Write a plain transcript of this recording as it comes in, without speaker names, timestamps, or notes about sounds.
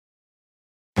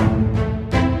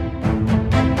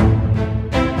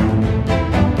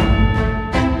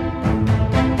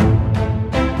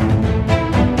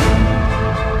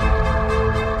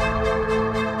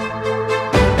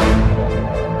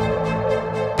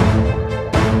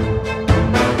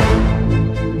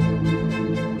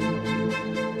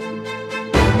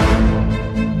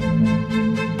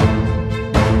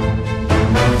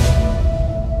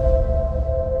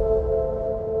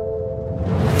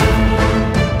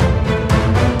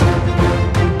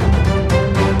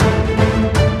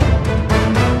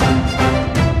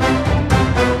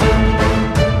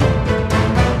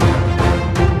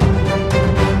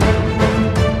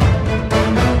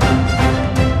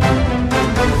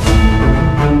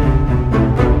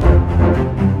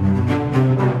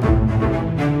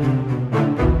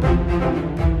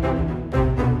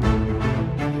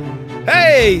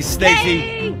Hey,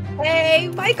 Stacy. Hey,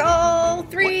 Michael.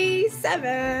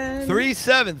 37.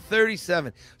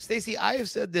 37. Stacy, I have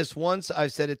said this once,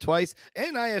 I've said it twice,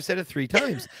 and I have said it 3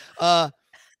 times. I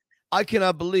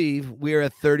cannot believe we're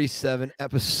at 37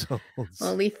 episodes.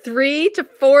 Only 3 to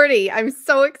 40. I'm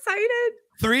so excited.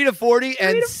 3 to 40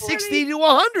 and 60 to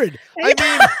 100. I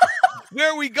mean,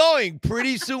 where are we going?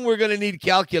 Pretty soon we're going to need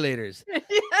calculators.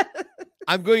 Yes.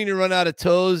 I'm going to run out of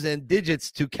toes and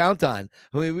digits to count on.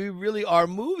 I mean, we really are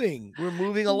moving. We're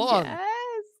moving along.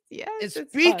 Yes. And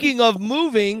speaking of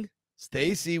moving,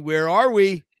 Stacy, where are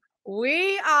we?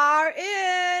 We are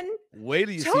in Wait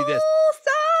till you Tulsa. see this.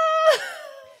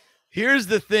 Here's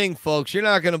the thing, folks. You're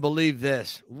not going to believe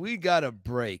this. We got a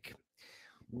break.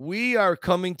 We are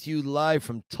coming to you live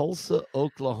from Tulsa,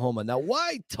 Oklahoma. Now,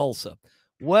 why Tulsa?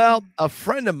 Well, a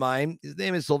friend of mine, his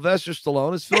name is Sylvester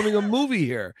Stallone, is filming a movie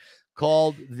here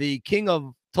called The King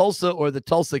of Tulsa or the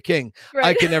Tulsa King. Right.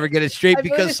 I can never get it straight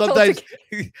because sometimes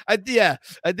I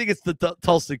think it's the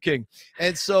Tulsa King.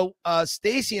 And so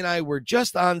Stacy and I were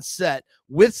just on set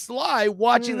with Sly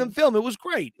watching them film. It was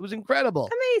great. It was incredible.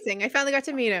 Amazing. I finally got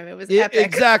to meet him. It was epic.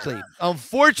 Exactly.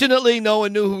 Unfortunately, no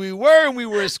one knew who we were, and we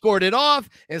were escorted off,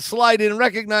 and Sly didn't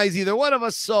recognize either one of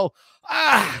us. So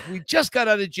we just got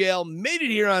out of jail, made it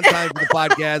here on time for the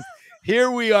podcast. Here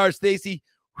we are, Stacy.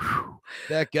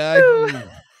 That guy.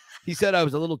 He said I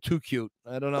was a little too cute.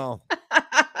 I don't know.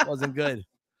 Wasn't good.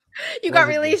 You got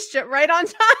released right on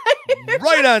time.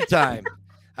 Right on time.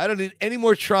 I don't need any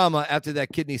more trauma after that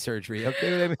kidney surgery.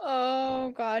 Okay, what I mean?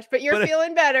 Oh gosh, but you're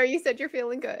feeling better. You said you're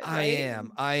feeling good. Right?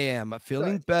 I am. I'm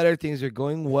feeling better. Things are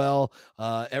going well.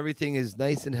 Everything is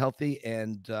nice and healthy,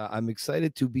 and I'm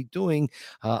excited to be doing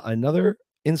another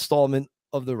installment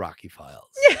of the Rocky Files.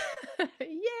 Yay!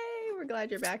 We're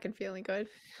glad you're back and feeling good.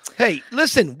 Hey,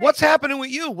 listen, what's happening with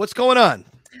you? What's going on?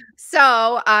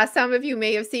 So some of you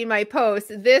may have seen my post.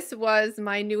 This was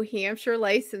my New Hampshire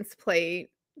license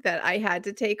plate that I had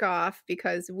to take off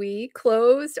because we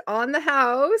closed on the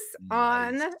house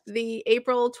on the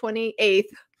April 28th.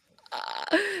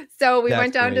 So we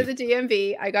went down to the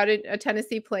DMV. I got a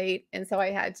Tennessee plate, and so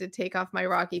I had to take off my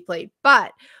Rocky plate.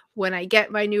 But when I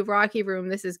get my new Rocky room,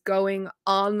 this is going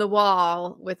on the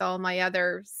wall with all my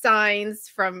other signs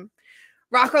from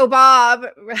Rocco Bob,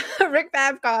 Rick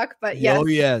Babcock. But yes. Oh,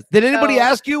 yes. Did anybody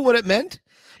ask you what it meant?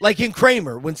 Like in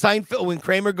Kramer, when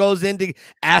Kramer goes in to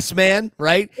Ass Man,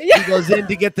 right? Yeah. He goes in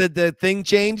to get the thing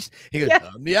changed. He goes,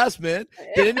 I'm the Ass Man.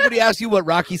 Did anybody ask you what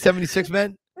Rocky 76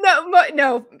 meant?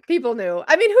 No, people knew.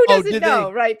 I mean, who doesn't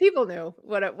know, right? People knew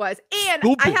what it was. And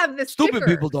I have this stupid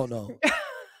people don't know.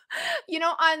 You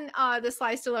know, on the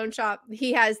Sly Stallone shop,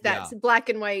 he has that black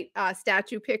and white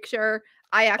statue picture.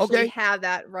 I actually have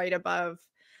that right above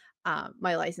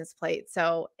my license plate.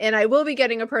 So, and I will be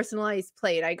getting a personalized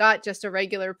plate. I got just a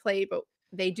regular plate, but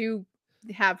they do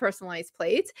have personalized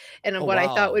plates. And what I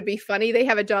thought would be funny, they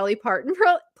have a Dolly Parton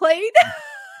plate.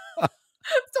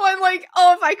 So I'm like,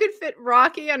 if I could fit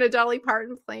Rocky on a Dolly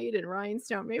Parton plate and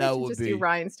Rhinestone, maybe we should just do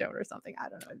Rhinestone or something. I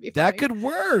don't know. It'd be funny. That could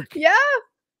work. Yeah.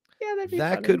 Yeah, that'd be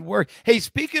funny. That could work. Hey,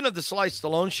 speaking of the Sly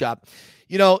Stallone shop,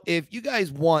 you know, if you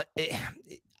guys want,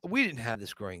 we didn't have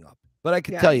this growing up, but I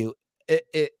can tell you,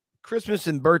 Christmas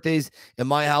and birthdays in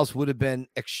my house would have been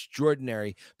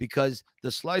extraordinary because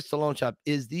the Sly Stallone shop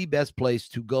is the best place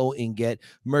to go and get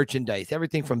merchandise.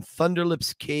 Everything from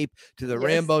Thunderlip's cape to the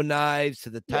Rambo knives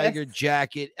to the Tiger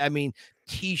jacket. I mean,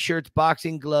 T-shirts,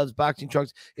 boxing gloves, boxing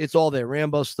trunks. It's all there.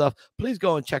 Rambo stuff. Please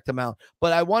go and check them out.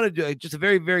 But I want to do just a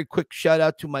very, very quick shout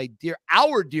out to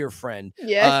our dear friend,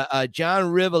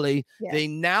 John Rivoli. Yes. They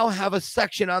now have a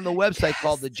section on the website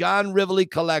called the John Rivoli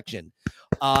Collection.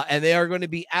 And they are going to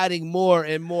be adding more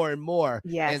and more and more.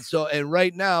 Yes. And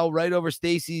right now, right over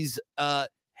Stacy's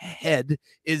head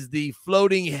is the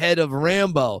floating head of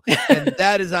Rambo. And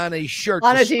that is on a shirt.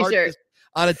 On a T-shirt.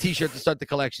 On a T-shirt to start the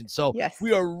collection. So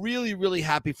we are really, really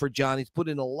happy for John. He's put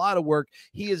in a lot of work.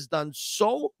 He has done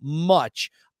so much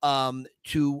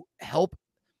to help,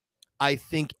 I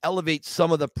think, elevate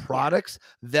some of the products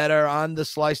that are on the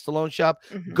Sly Stallone shop.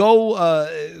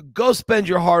 Go spend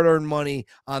your hard-earned money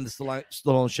on the Sly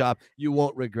Stallone shop. You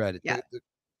won't regret it. It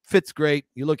fits great.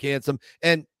 You look handsome.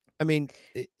 And I mean,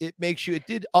 it makes you, it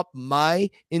did up my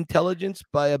intelligence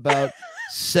by about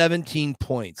 17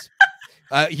 points.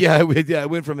 I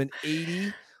went from an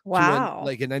 80 to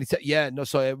like a 97. Yeah, no,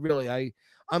 so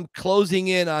I'm closing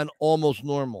in on almost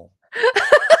normal.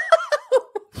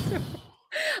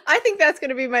 I think that's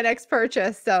going to be my next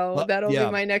purchase. So that'll be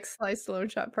my next Sly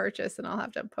Stallone shop purchase, and I'll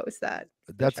have to post that.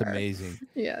 That's amazing.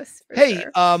 Yes. Hey,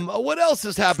 what else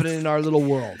is happening in our little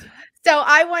world? So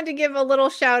I want to give a little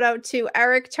shout out to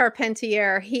Eric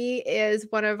Charpentier. He is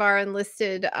one of our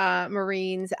enlisted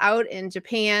Marines out in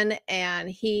Japan,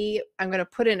 and I'm going to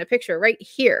put in a picture right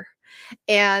here.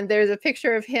 And there's a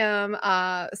picture of him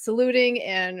saluting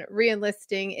and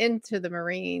re-enlisting into the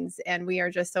Marines, and we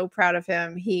are just so proud of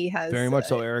him. He has very much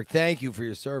so, Eric. Thank you for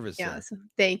your service. Yes,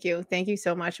 thank you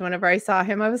so much. Whenever I saw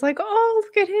him, I was like, "Oh,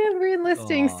 look at him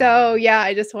re-enlisting." So yeah,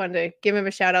 I just wanted to give him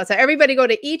a shout out. So everybody, go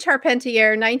to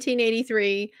Charpentier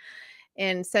 1983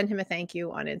 and send him a thank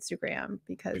you on Instagram,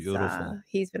 because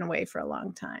he's been away for a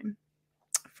long time.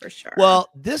 For sure. Well,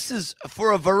 this is,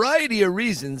 for a variety of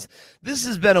reasons, this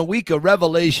has been a week of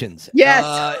revelations. Yes.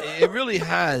 It really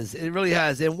has. It really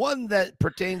has. And one that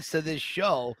pertains to this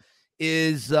show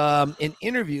is an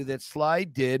interview that Sly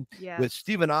did with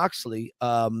Stephen Oxley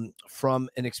from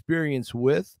An Experience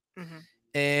With.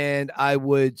 And I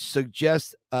would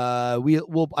suggest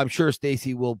I'm sure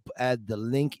Stacy will add the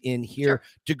link in here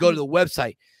to go to the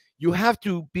website. You have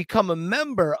to become a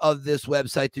member of this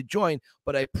website to join,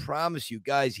 but I promise you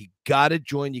guys, you got to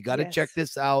join. You got to check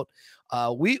this out.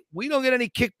 We don't get any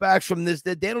kickbacks from this.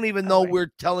 They don't even know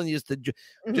we're telling you to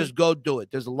just go do it.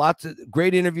 There's lots of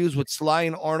great interviews with Sly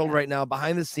and Arnold right now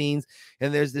behind the scenes,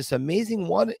 and there's this amazing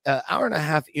 1 hour and a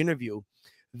half interview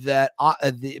that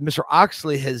Mr.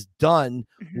 Oxley has done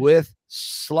with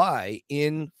Sly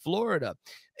in Florida.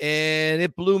 And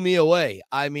it blew me away.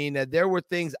 I mean, there were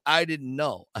things I didn't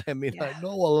know. I mean, I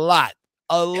know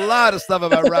a lot of stuff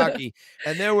about Rocky.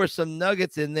 And there were some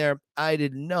nuggets in there I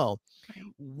didn't know.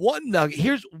 One nugget,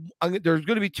 there's going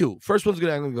to be two. First one's I'm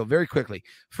going to go very quickly.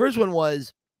 First one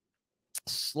was,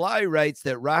 Sly writes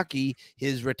that Rocky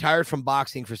is retired from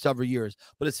boxing for several years,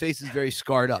 but his face is very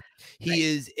scarred up.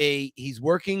 He's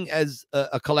working as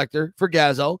a collector for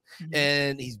Gazzo,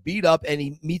 and he's beat up, and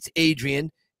he meets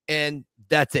Adrian, and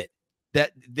that's it.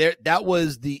 That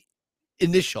was the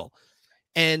initial.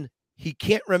 And he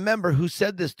can't remember who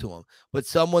said this to him, but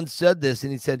someone said this,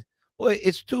 and he said, "Boy,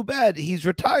 it's too bad he's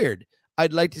retired.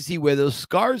 I'd like to see where those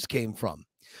scars came from."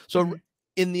 So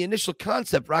in the initial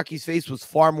concept, Rocky's face was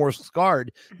far more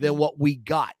scarred than what we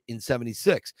got in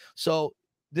 76. So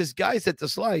this guy said to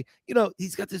Sly,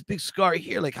 he's got this big scar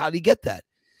here. Like, how did he get that?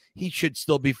 He should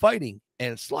still be fighting.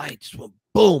 And Sly just went,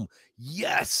 boom.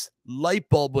 Yes. Light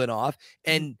bulb went off.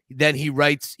 And then he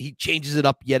changes it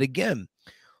up yet again.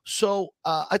 So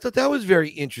I thought that was very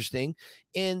interesting.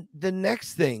 And the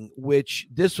next thing, which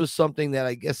this was something that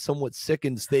I guess somewhat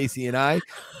sickened Stacy and I,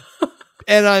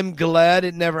 and I'm glad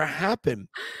it never happened.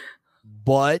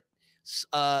 But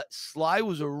Sly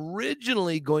was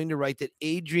originally going to write that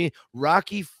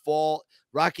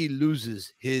Rocky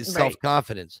loses his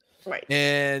self-confidence. Right.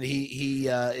 And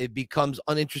it becomes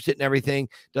uninterested in everything.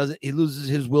 He loses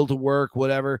his will to work,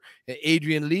 whatever.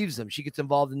 Adrian leaves him. She gets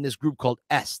involved in this group called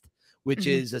EST, which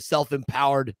is a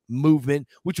self-empowered movement,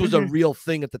 which was a real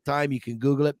thing at the time. You can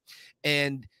Google it.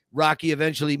 And Rocky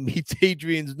eventually meets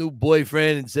Adrian's new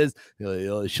boyfriend and says,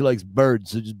 she likes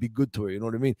birds, so just be good to her. You know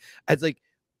what I mean? It's like,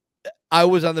 I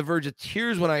was on the verge of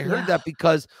tears when I heard that,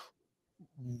 because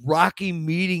Rocky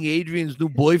meeting Adrian's new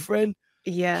boyfriend.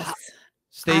 Yes.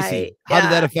 Stacy, how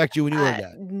did that affect you when you heard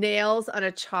that? Nails on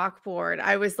a chalkboard.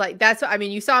 I was like, that's what I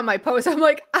mean. You saw my post. I'm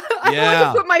like, I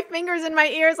want to put my fingers in my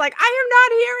ears. Like, I am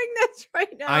not hearing this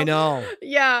right now. I know.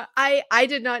 Yeah. I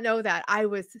did not know that. I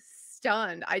was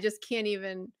stunned. I just can't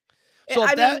even. So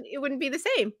I mean, it wouldn't be the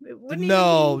same. It wouldn't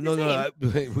no.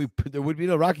 There would be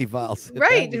no Rocky Files.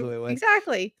 Right.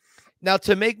 Exactly. Now,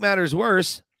 to make matters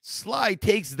worse, Sly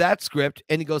takes that script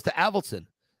and he goes to Avildsen.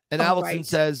 And Avildsen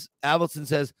says,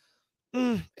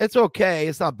 it's okay.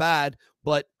 It's not bad,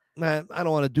 but man, I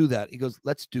don't want to do that. He goes,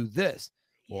 let's do this.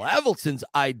 Well, Avildsen's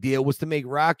idea was to make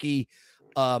Rocky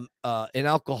an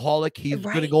alcoholic. He was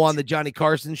going to go on the Johnny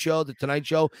Carson show, the Tonight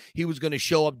Show. He was going to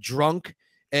show up drunk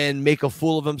and make a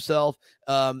fool of himself.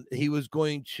 He was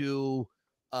going to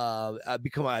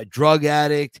become a drug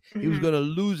addict. He was going to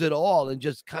lose it all and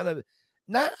just kind of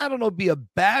be a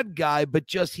bad guy, but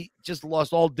he just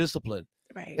lost all discipline.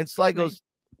 Right. And Sly goes,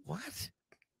 what?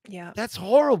 Yeah. That's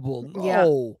horrible.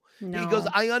 No. No. He goes,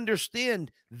 I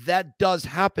understand that does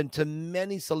happen to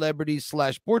many celebrities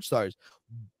 / sports stars,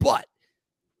 but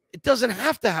it doesn't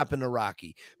have to happen to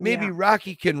Rocky. Maybe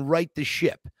Rocky can right the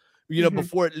ship,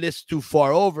 before it lists too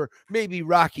far over. Maybe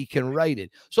Rocky can write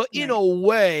it. So in a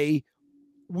way,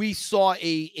 we saw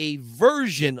a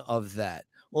version of that.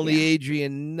 Only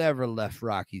Adrian never left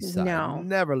Rocky's side. No.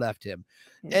 Never left him.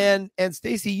 And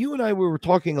Stacy, you and I, we were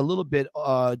talking a little bit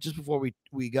just before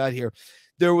we got here.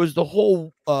 There was the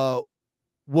whole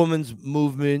women's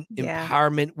movement,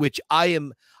 empowerment, which I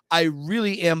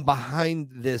really am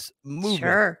behind this movement.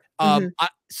 Sure.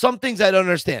 Some things I don't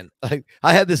understand. Like,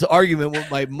 I had this argument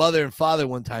with my mother and father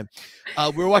one time.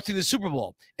 We were watching the Super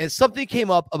Bowl, and something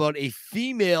came up about a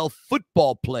female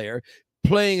football player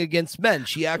playing against men.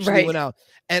 She actually went out,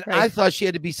 and I thought she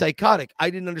had to be psychotic. I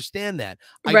didn't understand that.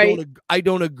 I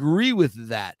don't agree with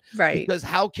that. Because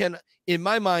how can, in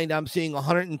my mind, I'm seeing a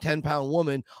 110-pound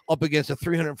woman up against a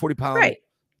 340-pound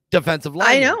defensive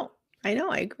lineman. I know.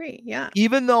 I agree. Yeah.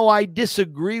 Even though I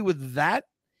disagree with that,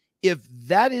 if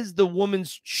that is the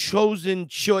woman's chosen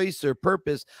choice or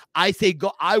purpose, I say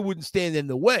go. I wouldn't stand in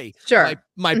the way. Sure.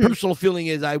 My personal feeling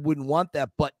is I wouldn't want that,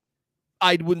 but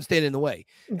I wouldn't stand in the way.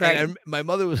 And my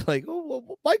mother was like, "Oh,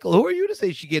 well, Michael, who are you to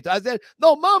say she can't?" I said,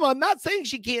 "No, Mom, I'm not saying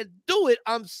she can't do it.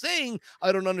 I'm saying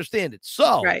I don't understand it."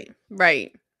 So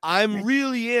I'm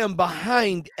really am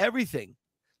behind everything.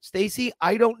 Stacey,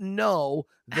 I don't know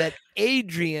that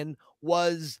Adrian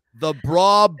was the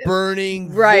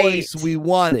bra-burning voice we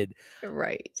wanted.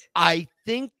 I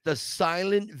think the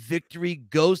silent victory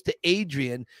goes to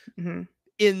Adrian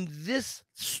in this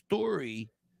story.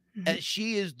 And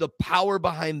she is the power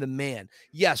behind the man.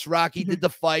 Yes, Rocky did the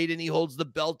fight and he holds the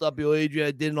belt up.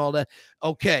 Adrian did and all that.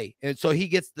 Okay. And so he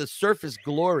gets the surface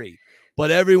glory,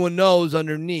 but everyone knows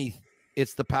underneath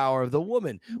it's the power of the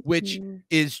woman, which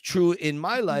is true in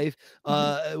my life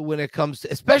when it comes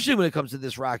to, especially when it comes to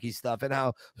this Rocky stuff and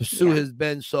how Sue has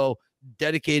been so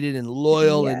dedicated and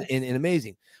loyal and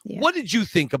amazing. What did you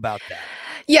think about that?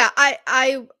 Yeah,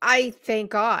 I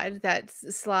thank God that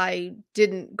Sly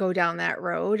didn't go down that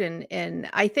road. And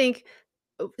I think,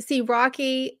 see,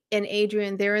 Rocky and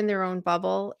Adrian, they're in their own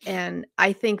bubble. And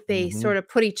I think they sort of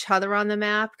put each other on the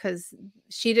map because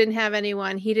she didn't have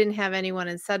anyone, he didn't have anyone.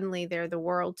 And suddenly they're the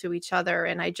world to each other.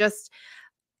 And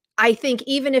I think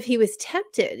even if he was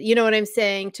tempted, you know what I'm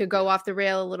saying, to go off the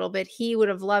rail a little bit, he would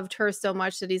have loved her so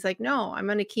much that he's like, no, I'm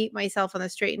going to keep myself on the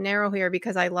straight and narrow here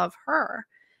because I love her.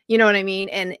 You know what I mean?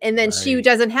 And then she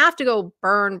doesn't have to go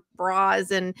burn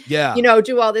bras and, you know,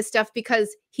 do all this stuff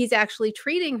because he's actually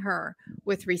treating her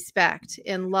with respect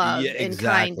and love and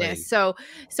kindness. So,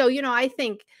 you know, I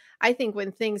think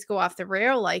when things go off the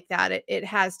rail like that, it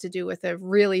has to do with a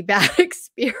really bad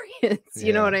experience.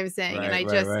 You know what I'm saying? And I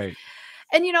just,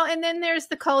 and, you know, and then there's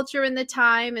the culture and the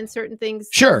time and certain things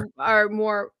are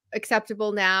more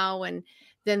acceptable now and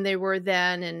than they were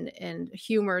then, and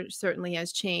humor certainly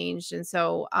has changed. And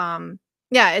so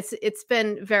yeah, it's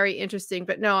been very interesting.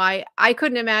 But no, I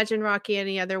couldn't imagine Rocky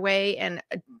any other way, and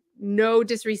no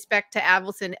disrespect to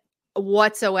Avildsen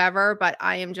whatsoever, but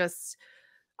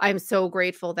I'm so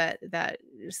grateful that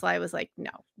Sly was like,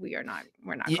 no, we're not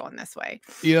going this way.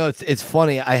 You know, it's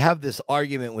funny, I have this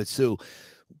argument with Sue.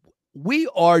 We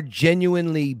are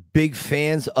genuinely big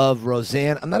fans of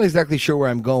Roseanne. I'm not exactly sure where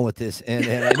I'm going with this. And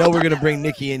I know we're going to bring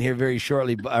Nikki in here very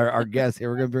shortly, our guest here.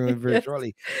 We're going to bring him in very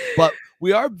shortly. But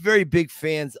we are very big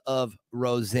fans of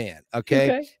Roseanne.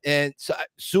 Okay. And so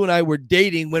Sue and I were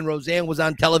dating when Roseanne was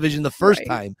on television the first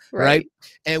time. Right.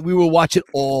 And we will watch it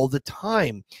all the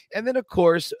time. And then, of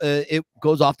course, it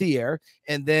goes off the air.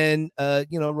 And then,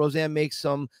 you know, Roseanne makes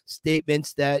some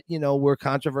statements that, you know, were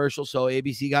controversial. So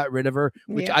ABC got rid of her,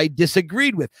 which I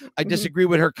disagreed with. I disagree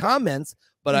with her comments,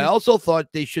 but I also thought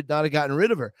they should not have gotten rid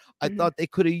of her. I thought they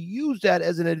could have used that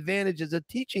as an advantage, as a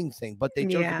teaching thing, but they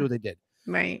chose to do what they did.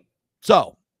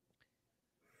 So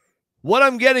what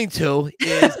I'm getting to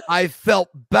is I felt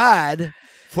bad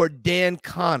for Dan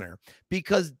Connor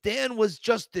because Dan was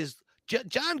just this.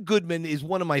 John Goodman is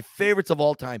one of my favorites of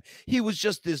all time. He was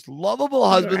just this lovable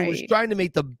husband who was trying to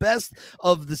make the best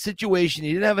of the situation.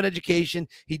 He didn't have an education.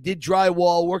 He did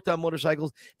drywall, worked on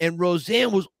motorcycles. And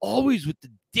Roseanne was always with the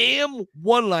damn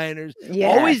one-liners,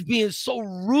 always being so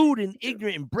rude and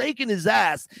ignorant and breaking his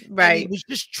ass. And he was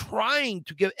just trying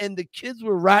to give, and the kids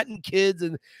were rotten kids.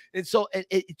 And so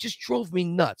it just drove me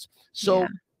nuts. So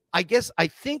I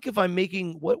think if I'm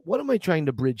making, what am I trying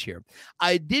to bridge here?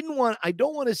 I don't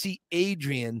want to see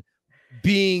Adrian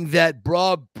being that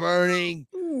bra burning.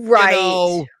 You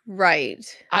know,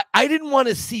 I didn't want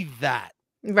to see that.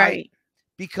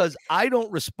 Because I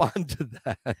don't respond to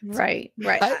that.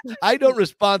 I don't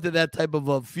respond to that type of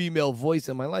a female voice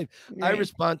in my life. I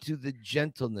respond to the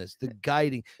gentleness, the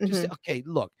guiding. Just say, okay,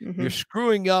 look, you're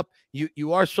screwing up.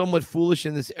 You are somewhat foolish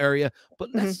in this area, but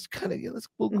let's kind of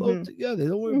we'll go together.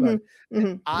 Don't worry about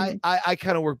it. I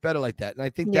kind of work better like that, and I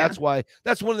think that's one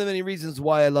of the many reasons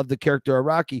why I love the character of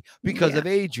Rocky, because of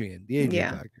Adrian, the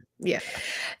Adrian factor.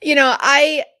 You know,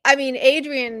 I mean,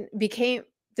 Adrian became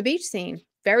the beach scene.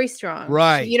 Very strong.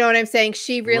 You know what I'm saying?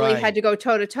 She really had to go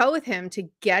toe to toe with him to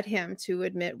get him to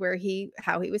admit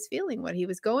how he was feeling, what he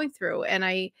was going through. And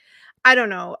I don't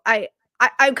know. I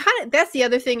I'm kind of, that's the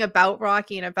other thing about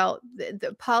Rocky and about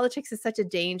the politics is such a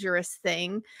dangerous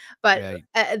thing. But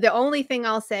the only thing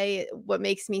I'll say, what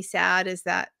makes me sad is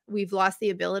that we've lost the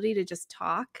ability to just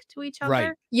talk to each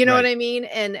other. You know what I mean?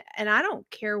 And I don't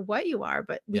care what you are,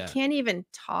 but we can't even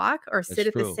talk or sit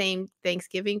at the same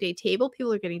Thanksgiving Day table.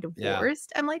 People are getting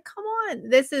divorced. I'm like, come on,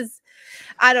 this is,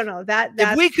 I don't know, that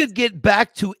if we could get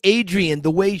back to Adrienne,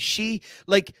 the way she,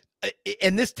 like,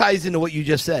 and this ties into what you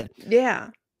just said. Yeah.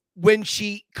 When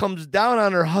she comes down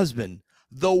on her husband,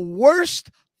 the worst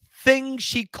thing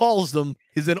she calls them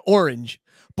is an orange.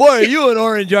 Boy, are you an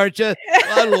orange, aren't you?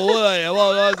 I don't know what I am.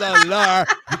 Well,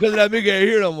 because that me can't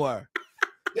hear no more.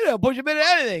 You know, push him into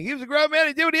anything. He was a grown man.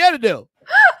 He did what he had to do.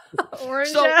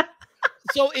 Orange.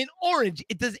 So in orange,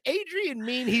 does Adrienne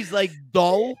mean he's like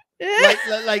dull?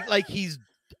 like he's,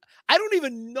 I don't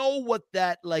even know what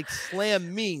that like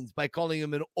slam means by calling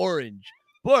him an orange.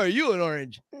 Boy, are you an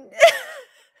orange?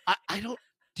 I don't.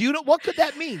 Do you know what could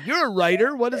that mean? You're a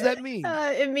writer. What does that mean?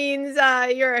 It means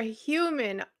you're a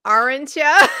human, aren't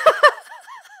you?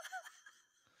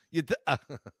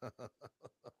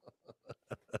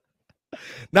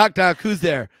 Knock knock. Who's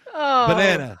there? Oh.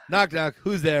 Banana. Knock knock.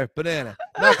 Who's there? Banana.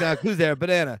 Knock knock. Who's there?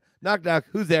 Banana. Knock knock.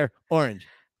 Who's there? Orange.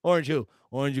 Orange who?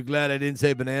 Orange. You glad I didn't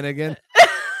say banana again?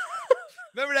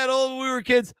 Remember that old when we were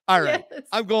kids? All right. Yes.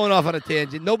 I'm going off on a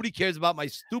tangent. Nobody cares about my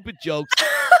stupid jokes.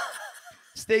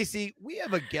 Stacey, we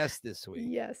have a guest this week.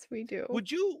 Yes, we do. Would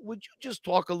you just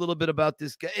talk a little bit about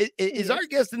this guy? Is our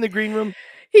guest in the green room?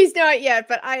 He's not yet,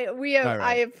 but I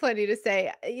have plenty to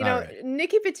say. You know,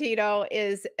 Nicky PETITO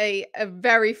is a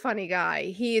very funny guy.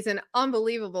 He is an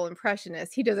unbelievable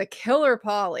impressionist. He does a killer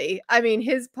Polly. I mean,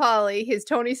 his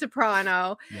Tony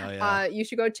Soprano. You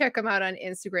should go check him out on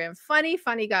Instagram.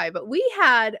 Funny guy. But we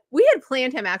had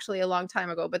planned him actually a long time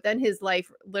ago, but then his life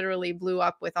literally blew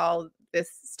up with all this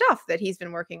stuff that he's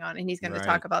been working on, and he's going to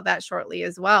talk about that shortly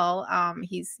as well.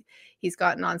 He's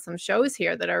gotten on some shows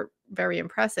here that are very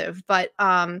impressive, but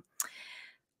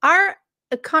our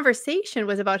conversation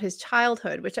was about his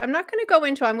childhood, which I'm not going to go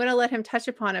into. I'm going to let him touch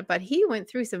upon it, but he went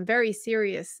through some very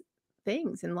serious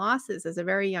things and losses as a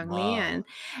very young man.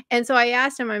 And so I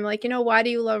asked him, I'm like, you know, why do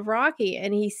you love Rocky?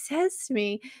 And he says to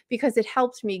me, because it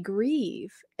helped me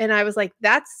grieve. And I was like,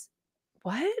 that's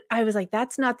what? I was like,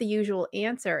 that's not the usual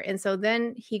answer. And so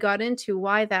then he got into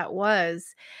why that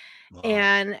was.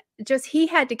 And just, he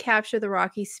had to capture the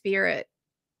Rocky spirit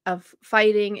of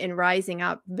fighting and rising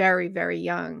up very, very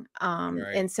young.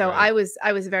 And so I was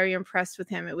very impressed with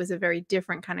him. It was a very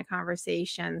different kind of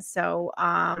conversation. So,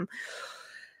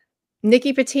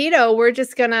 Nicky PETITO, we're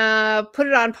just going to put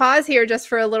it on pause here just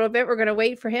for a little bit. We're going to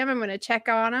wait for him. I'm going to check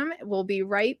on him. We'll be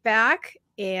right back,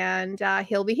 and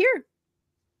he'll be here.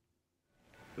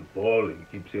 The Paulie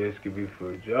keeps asking me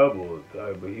for a job all the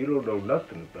time, but he don't know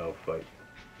nothing about fighting.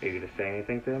 Are you gonna say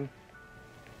anything to him?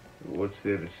 What's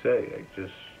there to say? I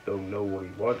just don't know what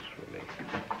he wants from me.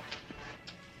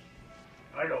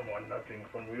 I don't want nothing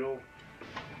from you.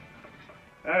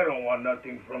 I don't want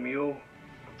nothing from you.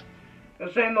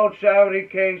 This ain't no charity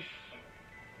case.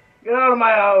 Get out of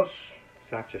my house.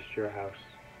 It's not just your house.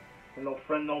 You're no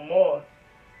friend no more.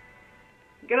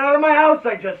 Get out of my house,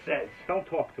 I just said. Don't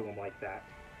talk to him like that.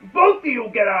 Both of you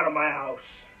get out of my house.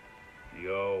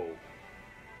 Yo.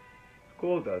 It's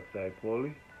cold outside,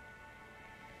 Paulie.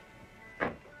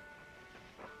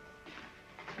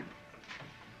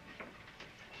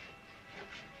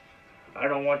 I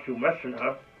don't want you messing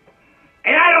her.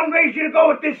 And I don't raise you to go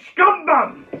with this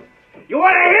scumbum. You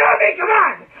want to hear me? Come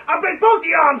on. I'll break both of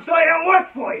your arms so I don't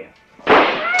work for you.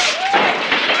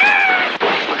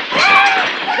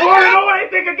 You want to know what I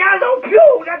think of Gazzo?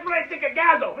 Pew! That's what I think of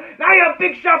Gazzo. Now you have a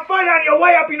big shot fight on your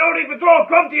way up. You don't even throw a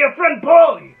crumb to your friend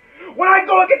Paulie. When I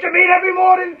go and get your meat every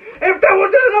morning, if that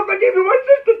wasn't enough, I give you my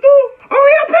sister too.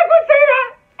 Only a pig would say that.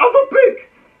 I'm a pig.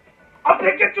 I'll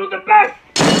pick you to the best.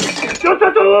 You're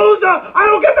such a loser. I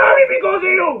don't get married because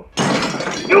of you.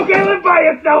 You can't live by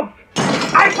yourself.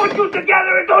 I put you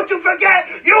together, and don't you forget,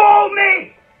 you owe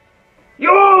me. You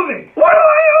owe me. What do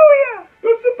I owe you?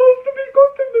 You're supposed to be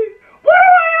good to me. What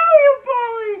do I owe you,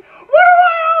 Paulie? What do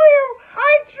I owe you?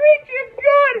 I treat you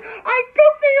good. I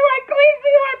cook for you. I clean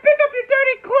for you. I pick up your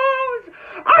dirty clothes.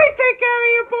 I take care of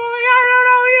you, Paulie. I don't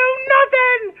owe you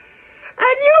nothing.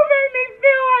 And you made me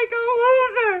feel like a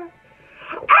loser.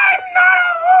 I'm not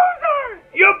a loser.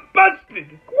 You're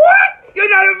busted. What? You're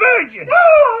not a virgin. No.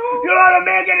 You're not a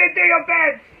man getting into your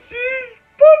pants. She's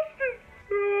busted.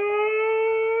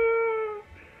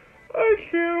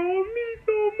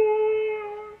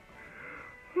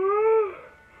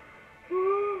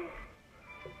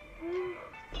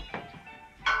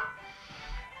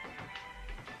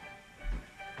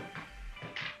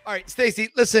 All right, Stacy,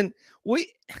 listen,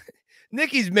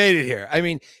 Nicky's made it here. I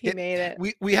mean, He made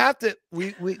it. We have to,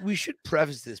 we should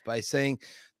preface this by saying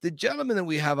the gentleman that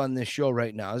we have on this show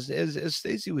right now, as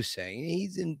Stacy was saying,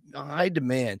 he's in high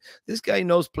demand. This guy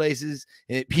knows places,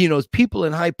 and he knows people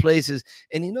in high places,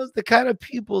 and he knows the kind of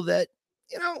people that,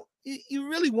 you know, you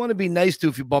really want to be nice to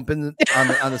if you bump in on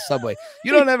the subway.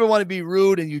 You don't ever want to be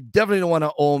rude, and you definitely don't want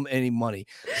to owe him any money.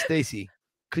 Stacy,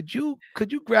 could you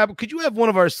have one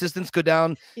of our assistants go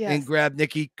down and grab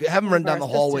Nicky? Have him run down the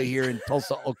hallway here in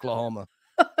Tulsa, Oklahoma.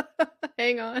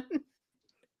 Hang on.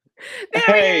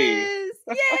 There he is.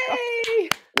 Yay!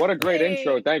 What a great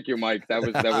intro. Thank you, Mike. That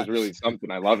was really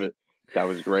something. I love it. That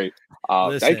was great.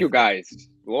 Thank you, guys.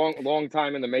 Long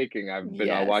time in the making. I've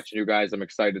been watching you guys. I'm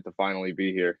excited to finally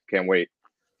be here. Can't wait.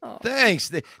 Oh.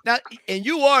 Thanks. Now, and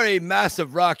you are a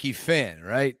massive Rocky fan,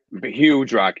 right? A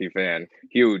huge Rocky fan.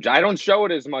 Huge. I don't show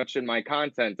it as much in my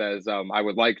content as I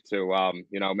would like to.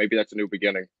 You know, maybe that's a new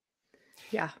beginning.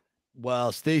 Yeah.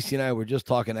 Well, Stacy and I were just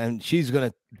talking, and she's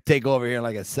going to take over here in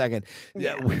like a second.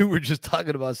 Yeah, we were just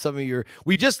talking about some of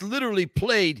we just literally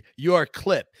played your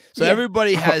clip. So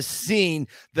everybody has seen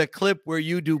the clip where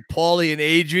you do Paulie and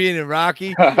Adrian and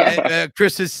Rocky and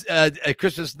Christmas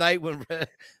night when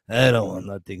I don't want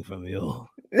nothing from you.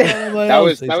 That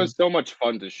was so much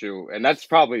fun to shoot. And that's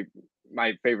probably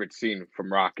my favorite scene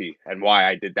from Rocky and why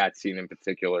I did that scene in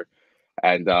particular.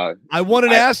 And I wanted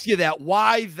to ask you that.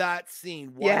 Why that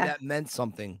scene? Why that meant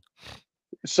something?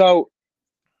 So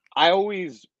I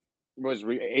always was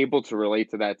able to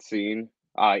relate to that scene,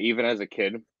 even as a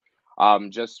kid.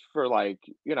 Just for like,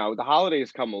 you know, the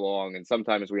holidays come along and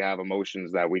sometimes we have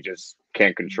emotions that we just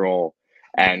can't control.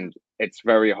 And it's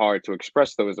very hard to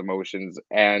express those emotions.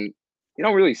 And you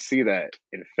don't really see that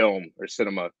in film or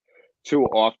cinema too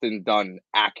often done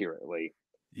accurately.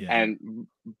 Yeah. And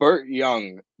Burt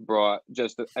Young brought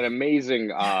just an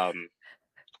amazing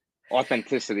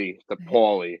authenticity to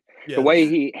Paulie. Yeah. The way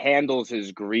he handles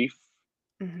his grief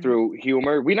through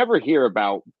humor. We never hear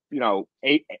about, you know,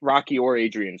 Rocky or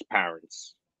Adrian's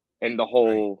parents in the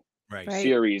whole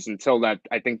series until that,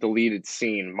 I think, deleted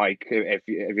scene, Mike, if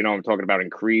you know what I'm talking about in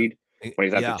Creed, when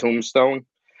he's at the tombstone.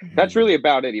 That's really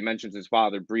about it. He mentions his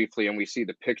father briefly, and we see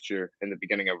the picture in the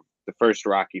beginning of the first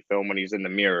Rocky film when he's in the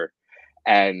mirror.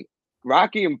 And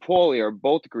Rocky and Paulie are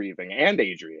both grieving, and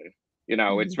Adrian. You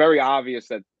know, it's very obvious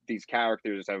that these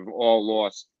characters have all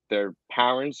lost their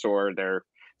parents, or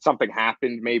something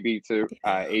happened maybe to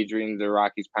Adrian, or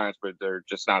Rocky's parents, but they're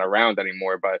just not around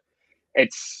anymore. But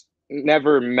it's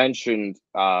never mentioned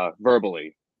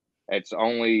verbally. It's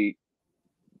only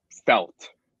felt,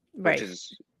 which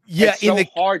is it's so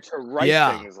hard to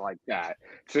write things like that.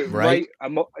 To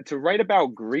write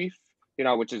about grief. You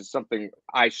know, which is something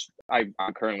I'm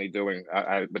currently doing,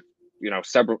 but you know,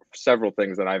 several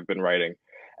things that I've been writing,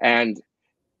 and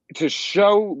to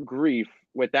show grief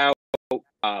without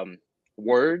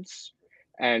words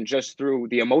and just through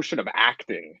the emotion of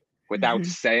acting without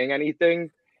saying anything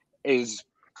is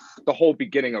the whole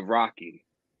beginning of Rocky.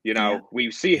 You know, we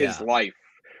see his life,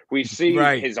 we see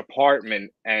his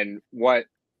apartment, and what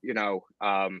you know,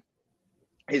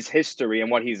 his history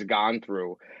and what he's gone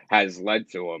through has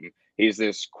led to him. He's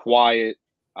this quiet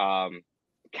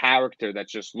character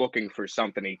that's just looking for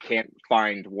something. He can't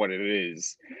find what it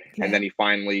is. And then he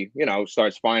finally, you know,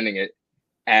 starts finding it.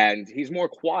 And he's more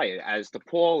quiet. As to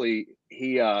Paulie,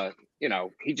 he, you know,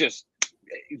 he just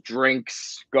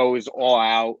drinks, goes all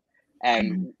out.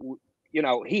 And, you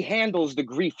know, he handles the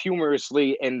grief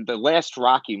humorously in the last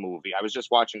Rocky movie. I was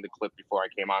just watching the clip before I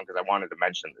came on because I wanted to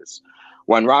mention this.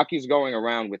 When Rocky's going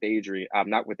around with Adrian,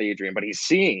 not with Adrian, but he's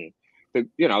seeing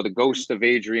the ghost of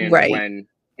Adrian when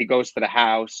he goes to the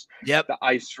house, the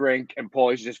ice rink, and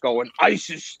Paulie's just going, ice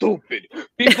is stupid.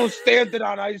 People standing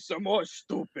on ice are more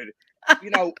stupid.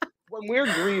 You know, when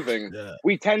we're grieving,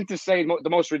 we tend to say the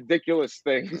most ridiculous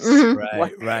things,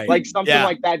 like something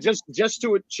like that, just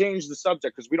to change the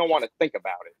subject because we don't want to think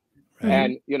about it.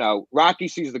 And you know, Rocky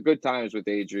sees the good times with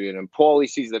Adrian, and Paulie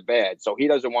sees the bad, so he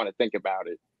doesn't want to think about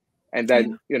it. And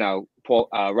then, you know,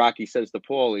 Rocky says to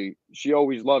Paulie, she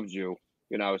always loved you,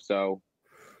 you know, so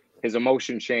his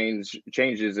emotion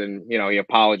changes and, you know, he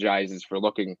apologizes for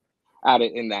looking at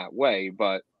it in that way.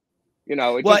 But, you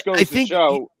know, it just goes to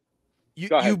show.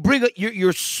 You bring up,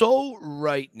 you're so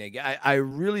right, Nick. I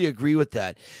really agree with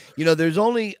that. You know, there's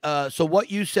only so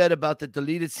what you said about the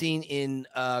deleted scene in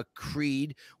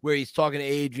Creed where he's talking to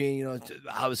Adrian, you know,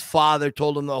 how his father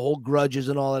told him the whole grudges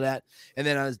and all of that, and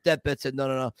then on his deathbed said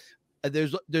no.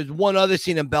 There's one other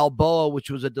scene in Balboa,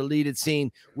 which was a deleted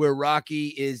scene where Rocky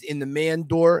is in the man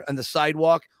door on the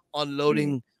sidewalk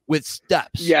unloading with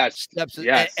steps. Yes, steps.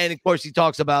 yes. And of course, he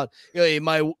talks about, you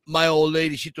know, my old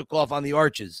lady, she took off on the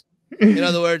arches. In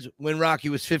other words, when Rocky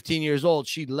was 15 years old,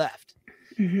 she left.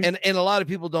 And a lot of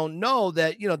people don't know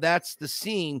that, you know, that's the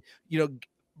scene. You know,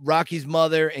 Rocky's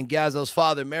mother and Gazzo's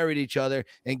father married each other,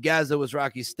 and Gazzo was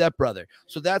Rocky's stepbrother.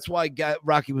 So that's why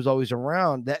Rocky was always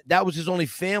around. That was his only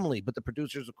family, but the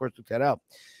producers, of course, took that out.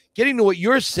 Getting to what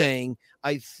you're saying,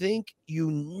 I think you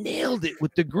nailed it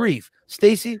with the grief.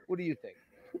 Stacy, what do you think?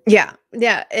 Yeah.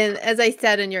 And as I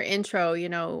said in your intro, you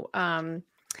know,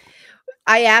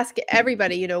 I ask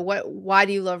everybody, you know, why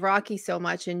do you love Rocky so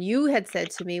much? And you had said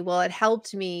to me, well, it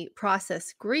helped me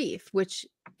process grief, which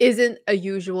isn't a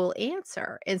usual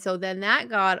answer. And so then that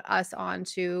got us on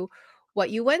to what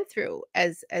you went through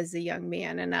as a young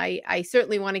man. And I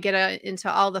certainly want to get into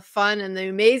all the fun and the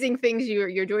amazing things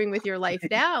you're doing with your life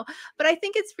now. But I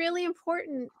think it's really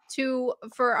important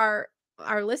for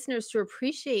our listeners to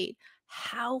appreciate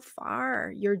how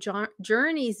far your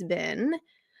journey's been,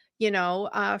 you know,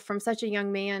 from such a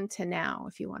young man to now,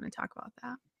 if you want to talk about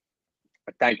that.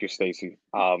 Thank you, Stacy.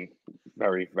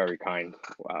 Very, very kind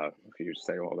for you to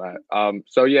say all that.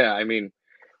 So yeah, I mean,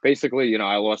 basically, you know,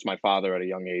 I lost my father at a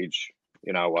young age.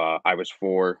 You know, I was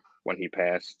 4 when he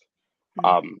passed.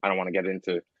 I don't want to get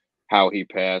into how he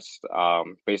passed.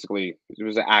 Basically, it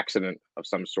was an accident of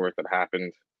some sort that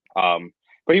happened.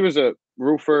 But he was a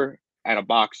roofer and a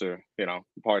boxer, you know,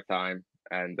 part-time.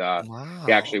 And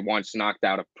he actually once knocked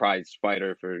out a prize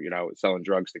fighter for, you know, selling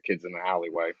drugs to kids in the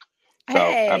alleyway.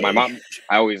 So my mom,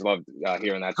 I always loved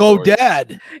hearing that Go story.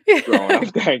 Dad. Growing up,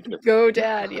 thank you. Go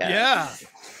Dad, Yeah.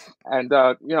 And,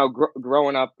 you know,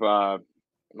 growing up,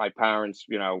 my parents,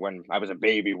 you know, when I was a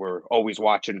baby, were always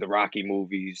watching the Rocky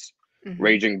movies,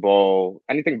 Raging Bull,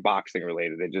 anything boxing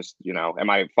related. They just, you know, and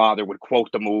my father would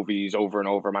quote the movies over and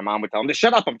over. My mom would tell him to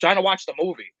shut up. I'm trying to watch the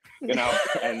movie, you know,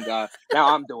 and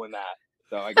now I'm doing that.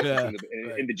 So I guess it's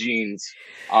in the genes.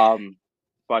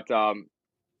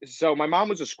 So my mom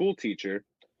was a school teacher.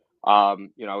 You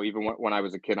know, even when I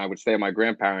was a kid, I would stay at my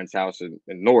grandparents' house in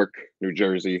Newark, New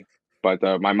Jersey. But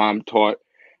my mom taught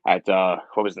at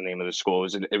what was the name of the school?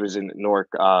 It was in Newark,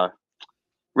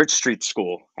 Rich Street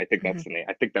School. I think that's the name.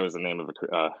 I think that was the name of it.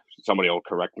 Somebody will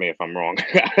correct me if I'm wrong.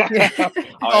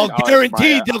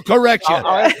 Guaranteed they'll correct you.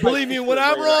 Believe me, when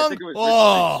I'm wrong,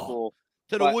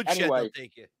 to the woodshed they'll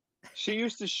take you. She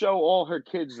used to show all her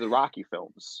kids the Rocky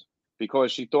films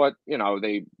because she thought, you know,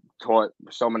 they taught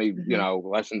so many, you know,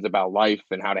 lessons about life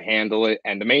and how to handle it.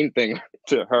 And the main thing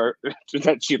to her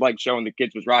that she liked showing the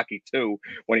kids was Rocky 2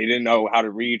 when he didn't know how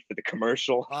to read for the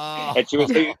commercial. And she was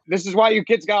saying, this is why you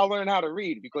kids got to learn how to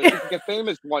read, because you can get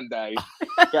famous one day,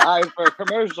 get hired for a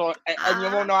commercial, and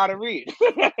you won't know how to read.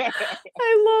 I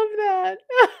love that.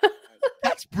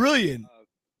 That's brilliant.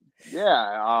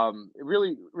 Yeah,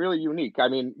 really, really unique. I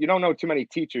mean, you don't know too many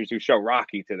teachers who show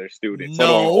Rocky to their students.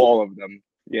 No, all of them.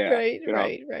 Yeah, right, you know,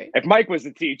 right. If Mike was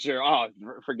the teacher, oh,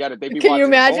 forget it. They'd be Can you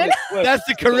imagine? That's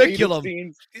the curriculum.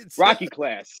 Rocky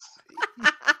class.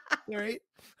 Right,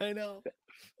 I know.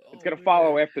 It's gonna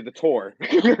follow after the tour.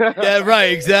 Yeah,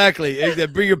 right. Exactly.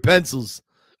 Bring your pencils.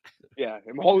 Yeah,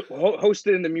 and host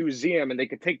it in the museum, and they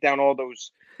could take down all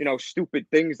those, you know, stupid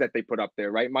things that they put up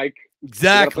there, right, Mike?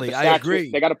 Exactly, I agree.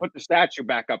 They got to put the statue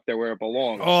back up there where it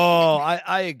belongs. Oh,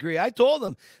 I agree. I told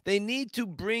them they need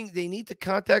to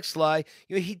contact Sly.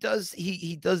 You know, he does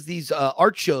these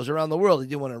art shows around the world. He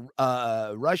did one in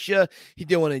Russia. He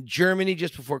did one in Germany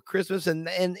just before Christmas,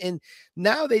 and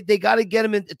now they got to get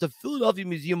him at the Philadelphia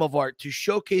Museum of Art to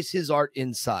showcase his art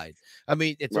inside. I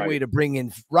mean, it's a way to bring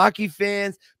in Rocky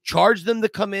fans, charge them to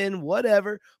come in,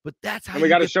 whatever. But that's how. And we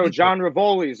got to show people. John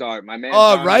Rivoli's art, my man.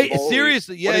 Oh, John right. Rivoli.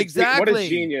 Seriously, yeah, exactly. What a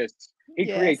genius! He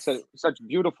creates such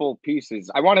beautiful pieces.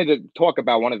 I wanted to talk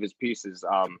about one of his pieces.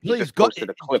 He just posted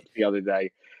a clip the other day.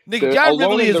 John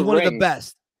Rivoli is one of the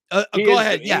best. Go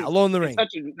ahead. Yeah, Alone in the Ring. He's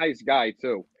such a nice guy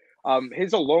too.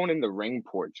 His Alone in the Ring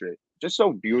portrait, just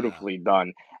so beautifully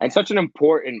done, and such an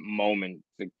important moment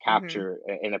to capture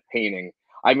in a painting.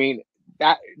 I mean,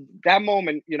 that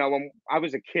moment, you know, when I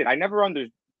was a kid, I never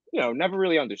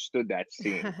really understood that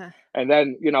scene. And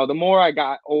then, you know, the more I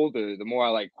got older, the more I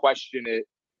like questioned it.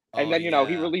 And then, you know,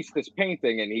 he released this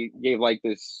painting and he gave like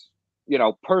this, you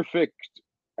know, perfect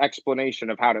explanation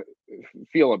of how to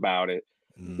feel about it.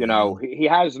 You know, he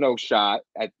has no shot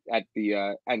at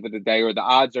the end of the day, or the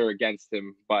odds are against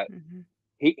him, but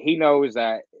he knows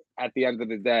that at the end of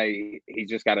the day, he's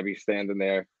just got to be standing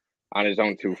there on his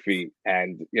own 2 feet.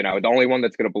 And, you know, the only one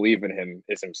that's going to believe in him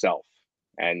is himself.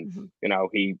 And, you know,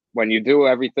 when you do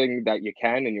everything that you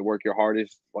can and you work your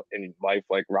hardest in life,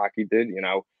 like Rocky did, you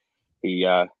know, he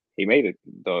made it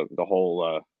the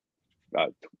whole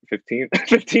 15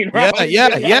 rounds.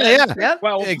 Yep.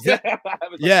 12. Exactly.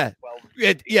 Yeah.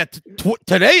 12.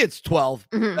 Today it's 12.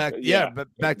 Mm-hmm. But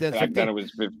back then, back then it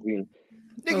was 15.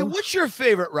 Nicky, what's your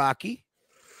favorite Rocky?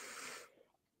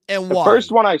 And the why?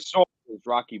 first one I saw was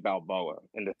Rocky Balboa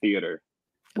in the theater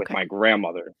with my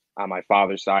grandmother on my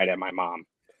father's side and my mom.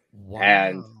 Wow.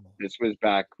 And this was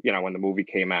back, when the movie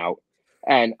came out.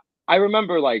 And I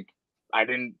remember, like, I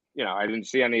didn't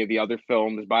see any of the other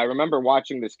films, but I remember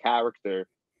watching this character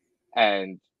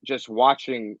and just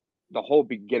watching the whole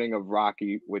beginning of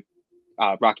Rocky with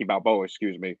Rocky Balboa,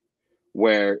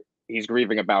 where he's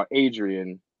grieving about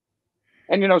Adrian.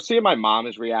 And, seeing my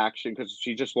mom's reaction, because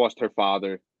she just lost her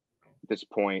father at this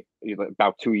point,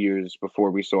 about 2 years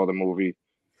before we saw the movie.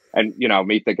 And,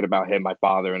 me thinking about him, my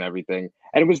father, and everything.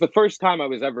 And it was the first time I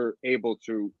was ever able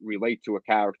to relate to a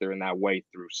character in that way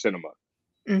through cinema.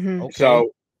 Mm-hmm. Okay.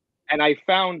 So, and I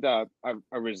found a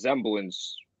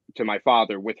resemblance to my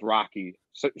father with Rocky,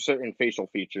 certain facial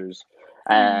features.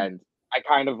 And I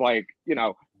kind of like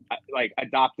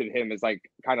adopted him as like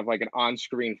kind of like an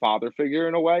on-screen father figure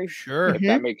in a way. Sure. If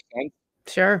that makes sense.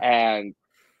 Sure. And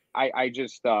I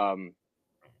just,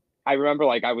 I remember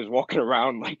like I was walking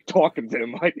around like talking to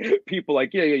him, like people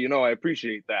like, yeah, I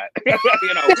appreciate that.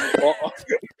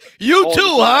 You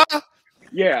too, huh?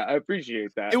 Yeah, I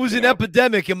appreciate that. It was an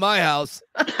epidemic in my house.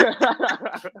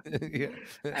 And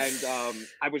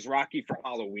I was Rocky for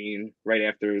Halloween right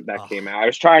after that came out. I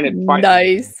was trying to find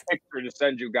a picture to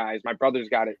send you guys. My brother's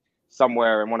got it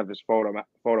somewhere in one of his photo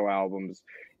albums.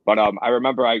 But I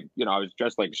remember I was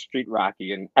dressed like Street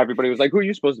Rocky, and everybody was like, "Who are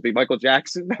you supposed to be, Michael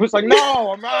Jackson?" I was like,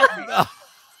 "No, I'm Rocky."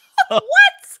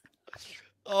 What?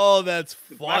 Oh, that's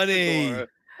funny. I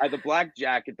had the black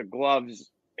jacket, the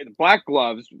gloves, the black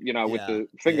gloves, with the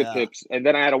fingertips, and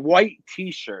then I had a white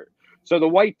T-shirt. So the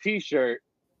white T-shirt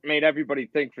made everybody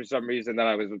think for some reason that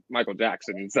I was Michael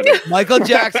Jackson instead of Michael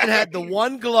Jackson had the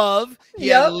one glove. He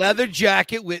had a leather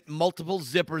jacket with multiple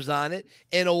zippers on it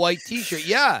and a white T-shirt.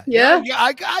 Yeah.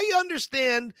 I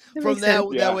understand from that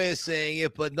way of saying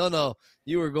it, but no,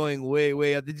 you were going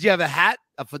way up. Did you have a hat,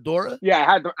 a fedora?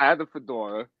 Yeah, I had the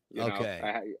fedora. Okay.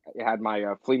 I had my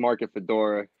flea market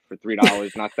fedora for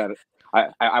 $3. Not that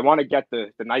I want to get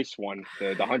the nice one,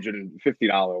 the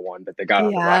 $150 one that they got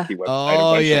on the Rocky website.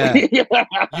 Oh eventually.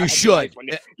 You should.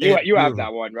 Nice you have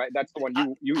that one, right? That's the one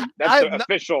that's the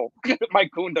official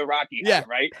Mike Kunda Rocky hat,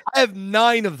 right? I have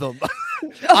 9 of them.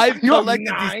 I've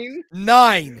collected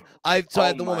 9. I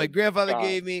had the one my grandfather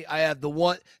gave me. I have the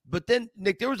one, but then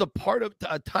Nick, there was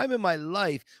a time in my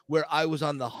life where I was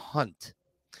on the hunt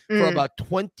for about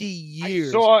 20 years.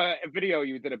 I saw a video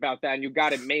you did about that, and you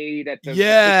got it made at the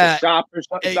shop or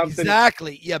something.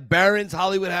 Exactly. Yeah, Barron's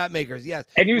Hollywood Hat Makers. Yes.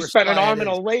 And you spent an arm and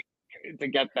a leg to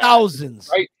get that. Thousands.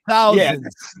 Right?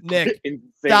 Thousands, Nick. Insane.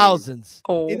 Thousands.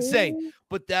 Insane.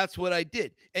 But that's what I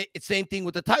did. Same thing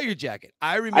with the tiger jacket.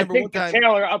 I remember one time the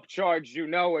tailor upcharged you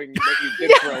knowing that you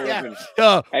did for a living.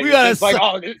 We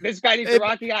got this guy needs a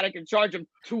Rocky hat. I can charge him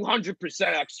 200%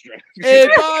 extra.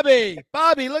 Hey,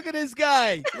 Bobby, look at this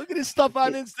guy. Look at his stuff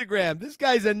on Instagram. This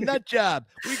guy's a nut job.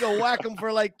 We go whack him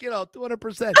for like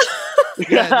 200%.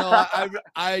 Yeah, no,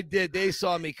 I did. They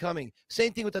saw me coming.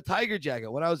 Same thing with the tiger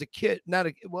jacket. When I was a kid,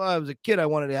 I was a kid, I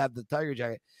wanted to have the tiger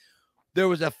jacket. There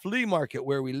was a flea market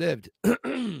where we lived.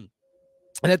 And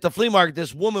at the flea market,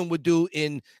 this woman would do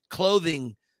in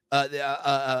clothing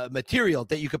material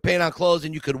that you could paint on clothes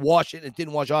and you could wash it and it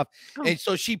didn't wash off. And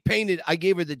so I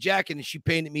gave her the jacket and she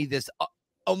painted me this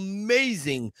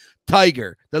amazing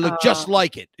tiger that looked just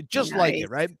like it. Like it,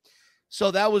 right? So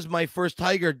that was my first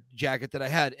tiger jacket that I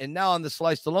had. And now on the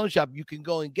Sly Stallone shop, you can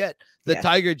go and get the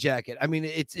tiger jacket. I mean,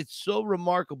 it's so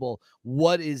remarkable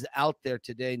what is out there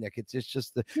today, Nick. It's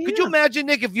just could you imagine,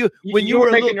 Nick, if you were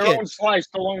making your kid? own Sly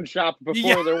Stallone shop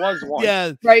before there was one?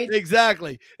 Yeah, right.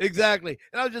 Exactly. And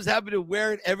I was just happy to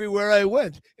wear it everywhere I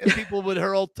went. And people would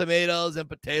hurl tomatoes and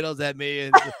potatoes at me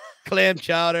and clam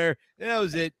chowder. And that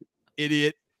was it.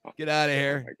 Idiot. Get out of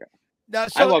here. Oh now,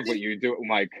 I love what you do,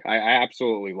 Mike. I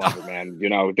absolutely love it, man.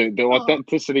 The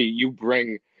authenticity you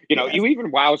bring. You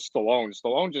even wow Stallone.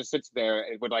 Stallone just sits there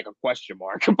with like a question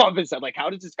mark above his head. Like, how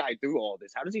does this guy do all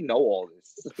this? How does he know all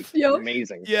this? It's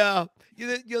amazing. Yeah.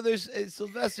 There's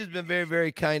Sylvester's been very,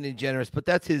 very kind and generous, but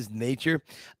that's his nature.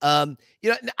 I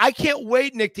can't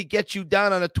wait, Nick, to get you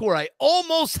down on a tour. I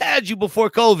almost had you before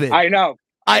COVID. I know.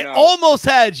 I almost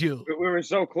had you. We were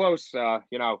so close.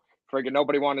 Friggin'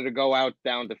 nobody wanted to go out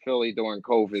down to Philly during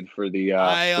COVID for the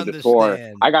tour.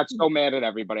 I got so mad at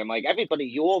everybody. I'm like, everybody,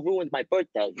 you all ruined my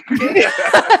birthday.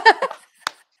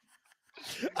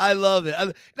 I love it.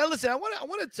 Now, listen, I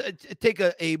want to take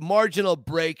a marginal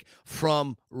break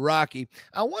from Rocky.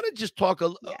 I want to just talk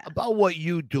about what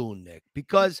you do, Nick,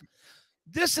 because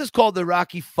this is called the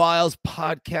Rocky Files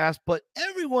podcast. But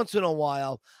every once in a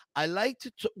while, I like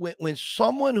to when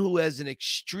someone who has an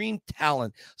extreme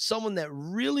talent, someone that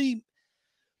really,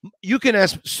 you can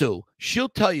ask Sue, she'll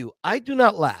tell you, I do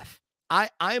not laugh.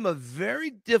 I'm a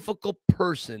very difficult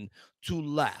person to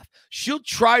laugh. She'll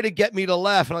try to get me to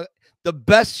laugh, and the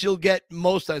best she'll get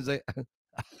most times, like,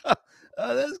 oh,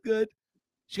 that's good.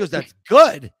 She goes, that's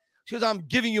good. She goes, I'm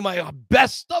giving you my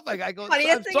best stuff. I go,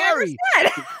 I'm sorry.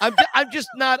 I'm just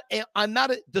not.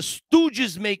 The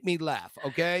Stooges make me laugh.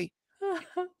 Okay,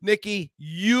 Nikki,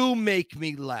 you make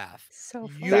me laugh. So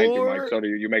funny. Thank you, Mike. So do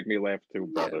you. You make me laugh too,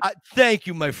 brother. Thank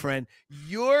you, my friend.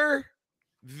 Your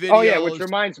videos. Oh yeah, which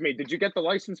reminds me, did you get the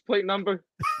license plate number?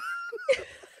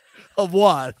 Of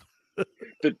what?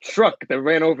 The truck that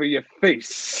ran over your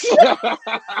face.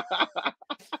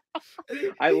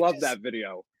 I love that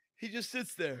video. He just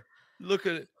sits there,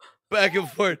 looking at it back and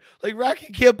forth. Like,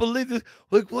 Rocky can't believe this.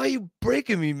 Like, why are you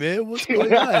breaking me, man? What's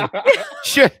going on?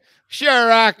 Sure,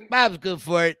 Rock. Bob's good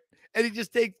for it. And he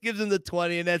just gives him the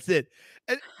 20, and that's it.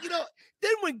 And,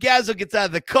 then when Gazzo gets out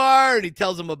of the car and he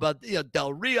tells him about,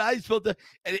 Del Rio, I supposed to,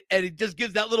 and he just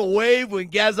gives that little wave when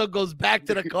Gazzo goes back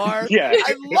to the car. Yeah.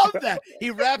 I love that.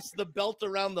 He wraps the belt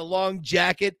around the long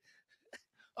jacket.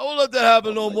 I won't let that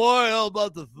happen no more. How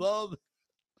about the thumb?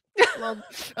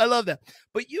 I love that.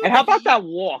 But and how about that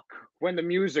walk when the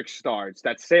music starts?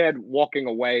 That sad walking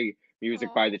away music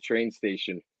by the train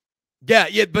station.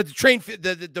 Yeah, but the train,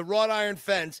 the wrought iron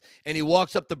fence, and he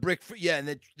walks up the brick.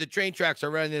 And the train tracks are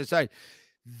right on the other side.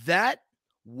 That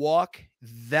walk,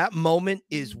 that moment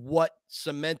is what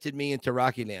cemented me into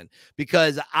Rocky Land,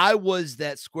 because I was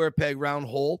that square peg round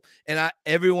hole, and I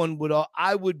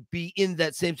would be in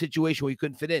that same situation where he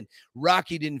couldn't fit in.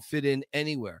 Rocky didn't fit in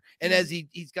anywhere. And as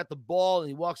he's got the ball and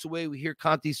he walks away, we hear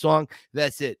Conti's song.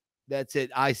 That's it.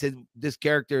 I said, this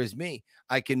character is me.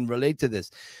 I can relate to this.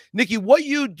 Nicky, what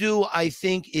you do, I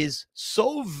think, is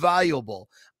so valuable.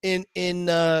 I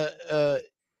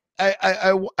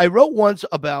wrote once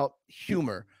about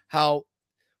humor, how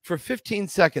for 15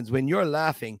 seconds when you're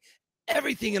laughing,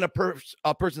 everything in a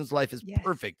person's life is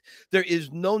perfect. There is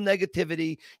no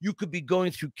negativity. You could be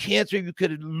going through cancer. You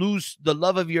could lose the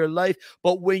love of your life.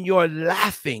 But when you're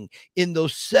laughing in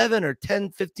those 7 or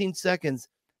 10, 15 seconds,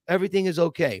 everything is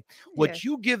okay. What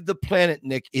you give the planet,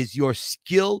 Nick, is your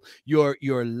skill,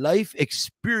 your life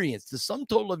experience, the sum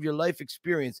total of your life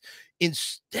experience.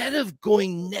 Instead of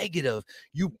going negative,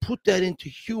 you put that into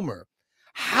humor.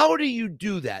 How do you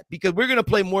do that? Because we're going to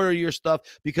play more of your stuff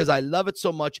because I love it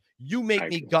so much. You make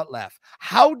me gut laugh.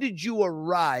 How did you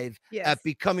arrive at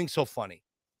becoming so funny?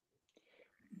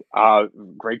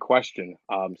 Great question.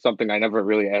 Something I never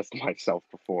really asked myself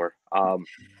before.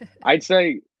 I'd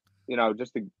say,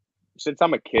 since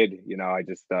I'm a kid, I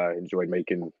just enjoyed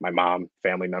making my mom,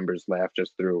 family members laugh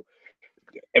just through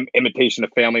imitation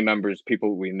of family members,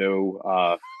 people we knew.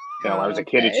 I was a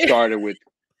kid. It started with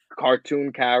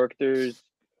cartoon characters,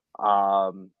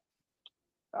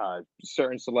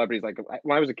 certain celebrities. Like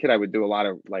when I was a kid, I would do a lot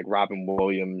of like Robin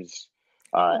Williams,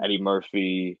 Eddie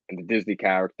Murphy, and the Disney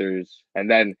characters. And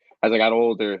then as I got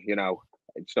older,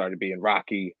 it started being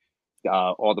Rocky,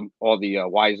 all the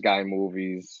Wise Guy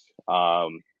movies,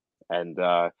 and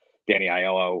Danny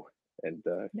Aiello, and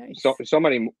so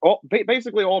many,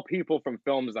 basically all people from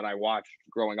films that I watched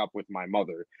growing up with my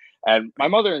mother. And my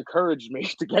mother encouraged me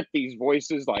to get these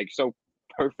voices like so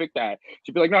perfect that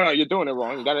she'd be like, no, you're doing it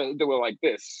wrong. You got to do it like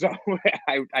this. So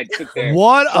I'd sit there.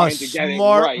 What a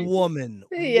smart woman.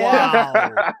 Yeah.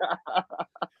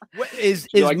 Wow. Is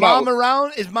like, mom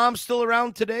around? Is mom still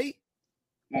around today?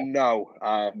 No.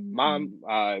 Mom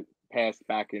passed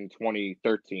back in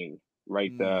 2013,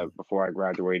 right before I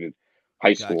graduated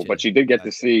high school. Gotcha. But she did get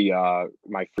to see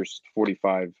my first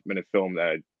 45-minute film that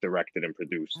I directed and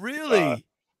produced. Really?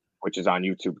 Which is on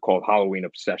YouTube, called Halloween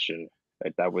Obsession.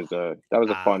 That was a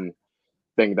fun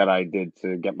thing that I did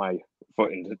to get my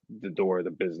foot into the door of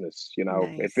the business.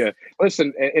 Nice. If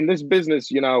listen, in this business,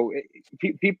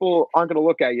 people aren't going to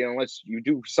look at you unless you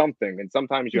do something, and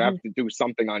sometimes you have to do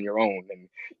something on your own and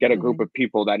get a group of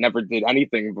people that never did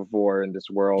anything before in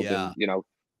this world, and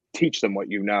teach them what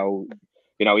you know.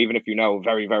 Even if you know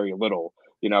very, very little,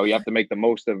 you have to make the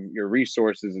most of your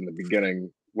resources in the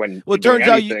beginning when it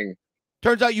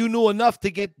turns out you knew enough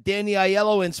to get Danny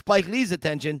Aiello and Spike Lee's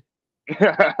attention.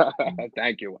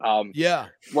 Thank you.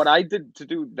 What I did to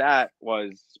do that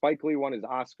was Spike Lee won his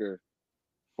Oscar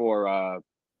for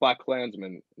Black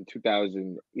Klansman in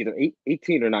 2000, either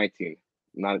 18 or 19.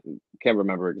 Can't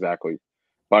remember exactly.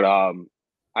 But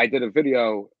I did a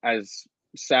video as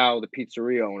Sal, the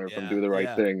pizzeria owner from Do the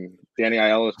Right Thing, Danny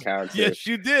Aiello's character. Yes,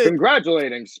 you did.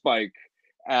 Congratulating Spike.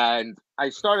 And I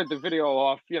started the video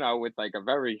off, with like a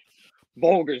very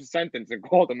vulgar sentence and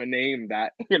called him a name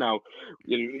that,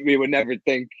 we would never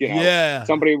think,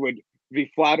 somebody would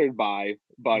be flattered by.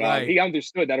 But he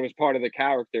understood that it was part of the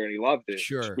character and he loved it.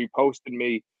 Sure. He posted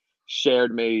me,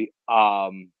 shared me.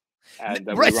 And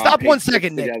stop 1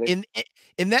 second, Nick.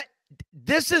 In that,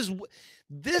 this is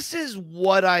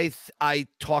what I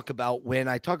talk about when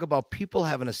I talk about people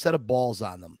having a set of balls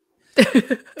on them.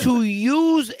 To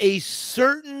use a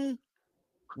certain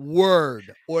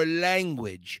word or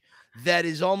language that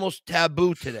is almost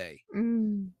taboo today.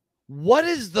 What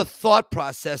is the thought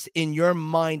process in your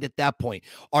mind at that point?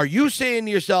 Are you saying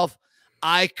to yourself,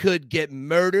 I could get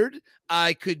murdered,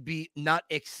 I could be not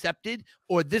accepted,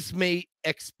 or this may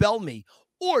expel me?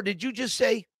 Or did you just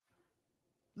say,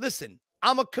 listen,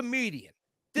 I'm a comedian.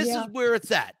 This is where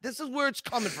it's at. This is where it's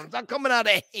coming from. It's not coming out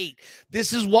of hate.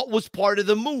 This is what was part of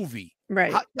the movie.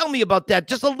 Right. Tell me about that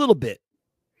just a little bit.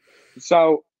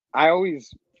 So I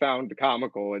always found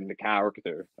comical in the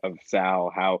character of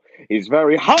Sal, how he's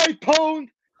very high-toned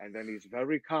and then he's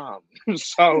very calm.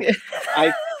 So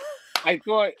I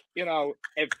thought,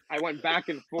 if I went back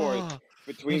and forth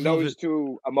between those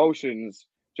two emotions,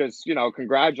 just,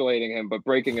 congratulating him, but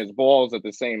breaking his balls at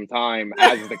the same time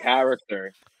as the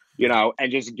character,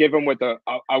 and just give him with a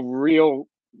real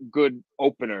good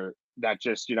opener that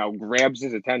just, grabs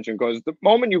his attention. Because the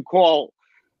moment you call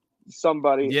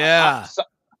somebody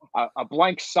a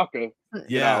blank sucker,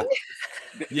 they're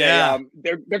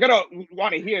gonna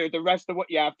want to hear the rest of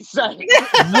what you have to say.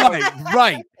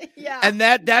 right. Yeah. And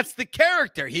that's the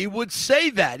character. He would say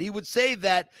that. He would say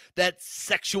that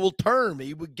sexual term.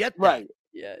 He would get that. Right.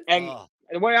 Yeah. And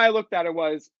the way I looked at it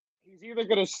was, he's either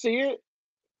gonna see it,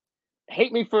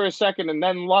 hate me for a second, and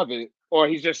then love it, or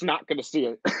he's just not gonna see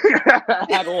it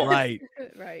at all. Right.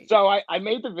 So I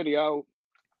made the video.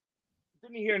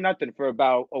 Didn't hear nothing for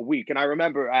about a week. And I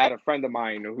remember I had a friend of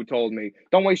mine who told me,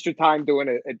 don't waste your time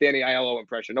doing a Danny Aiello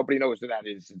impression. Nobody knows who that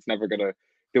is. It's never going to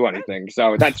do anything.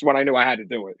 So that's when I knew I had to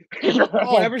do it.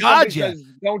 Whenever somebody says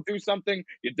don't do something,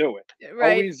 you do it.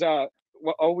 Right.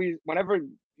 Always, whenever,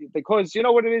 because you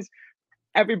know what it is?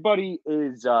 Everybody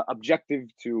is objective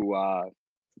to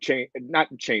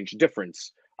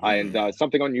difference and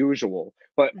something unusual.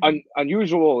 But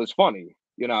unusual is funny,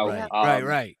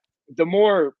 Right. The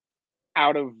more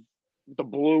out of the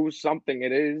blue something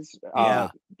it is,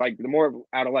 like the more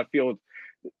out of left field,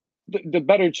 the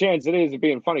better chance it is of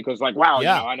being funny, because like, wow,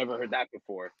 I never heard that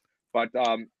before. But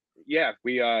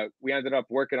we ended up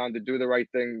working on the Do the Right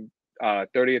Thing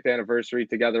 30th anniversary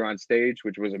together on stage,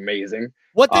 which was amazing.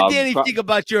 What did Danny think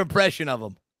about your impression of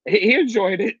him? He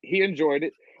enjoyed it. He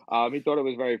thought it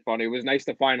was very funny. It was nice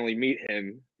to finally meet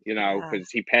him,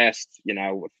 because he passed,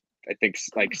 I think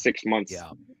like 6 months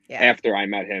after I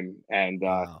met him. And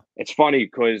it's funny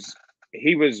because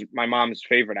he was my mom's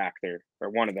favorite actor,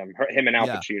 or one of them, him and Al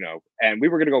Pacino. And we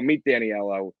were going to go meet Danny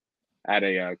Aiello at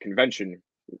a convention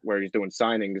where he's doing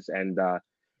signings. And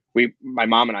my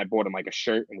mom and I bought him like a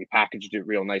shirt, and we packaged it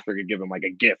real nice. We could give him like a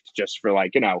gift just for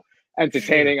like,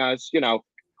 entertaining us,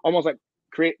 almost like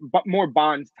create more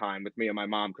bond time with me and my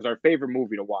mom. Because our favorite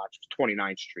movie to watch was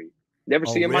 29th Street. You ever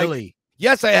see it, Mike? Really?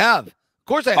 Yes, I have. Of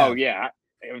course I have. Oh, yeah.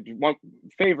 It was one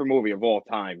favorite movie of all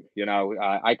time.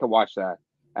 I could watch that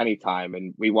anytime.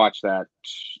 And we watched that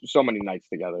so many nights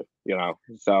together,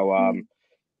 So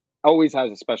always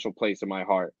has a special place in my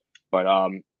heart. But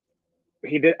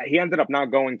he ended up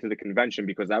not going to the convention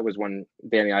because that was when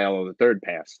Danny Aiello III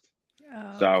passed.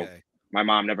 So my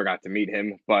mom never got to meet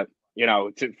him. But,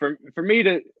 for me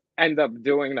to end up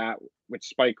doing that with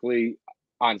Spike Lee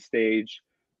on stage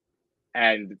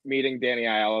and meeting Danny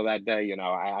Aiello that day,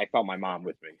 I felt my mom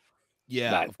with me.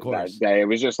 Yeah, of course. That day, it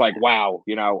was just like, wow,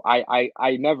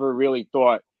 I never really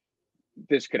thought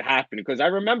this could happen, because I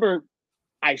remember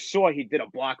I saw he did a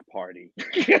block party.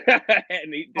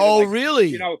 And he did really?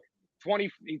 He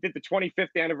did the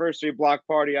 25th anniversary block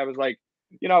party. I was like,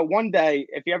 one day,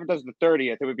 if he ever does the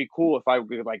 30th, it would be cool if I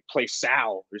could like play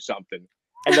Sal or something.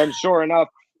 And then sure enough,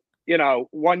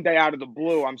 one day out of the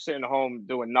blue, I'm sitting home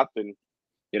doing nothing.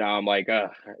 I'm like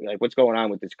what's going on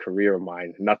with this career of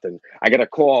mine? Nothing. I get a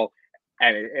call,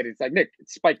 and it's like, Nick,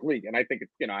 it's Spike Lee, and I think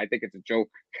it's a joke.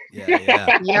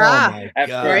 Yeah. Right.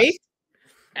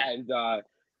 And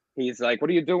he's like, "What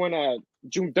are you doing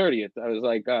June 30th?" I was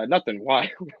like, "Nothing.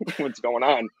 Why? What's going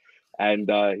on?" And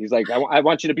he's like, I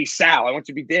want you to be Sal. I want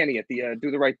you to be Danny at the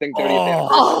Do the Right Thing 30th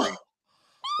anniversary.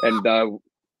 And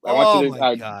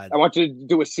I want you to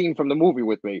do a scene from the movie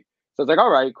with me." So it's like, all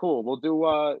right, cool. We'll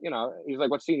do, you know, he's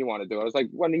like, what scene you want to do? I was like,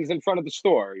 when he's in front of the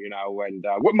store, you know, and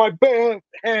with my bare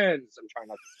hands, I'm trying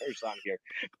not to curse on here,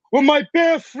 with my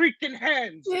bare freaking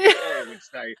hands, I would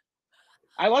say.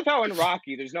 I love how in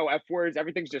Rocky, there's no F words.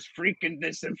 Everything's just freaking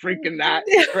this and freaking that.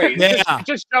 It's great. Yeah. It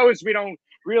just shows we don't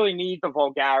really need the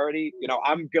vulgarity. You know,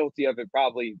 I'm guilty of it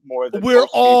probably more than we're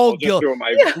most all people, guilty.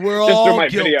 Just through my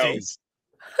guilty. videos.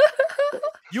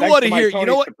 You want to hear? You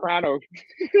know what? Soprano.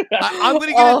 I'm going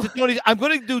to get into Tony. I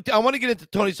want to get into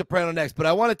Tony Soprano next, but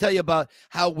I want to tell you about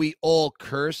how we all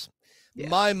curse. Yeah.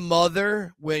 My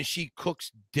mother, when she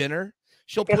cooks dinner,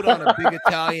 she'll put on a big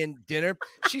Italian dinner.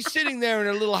 She's sitting there in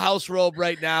her little house robe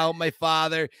right now. My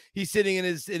father, he's sitting in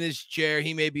his chair.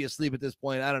 He may be asleep at this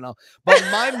point. I don't know. But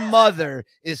my mother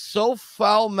is so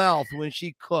foul-mouthed when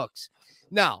she cooks.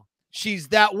 Now, she's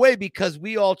that way because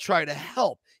we all try to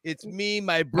help. It's me,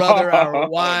 my brother, our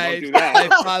wives, my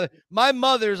father. My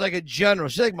mother's like a general.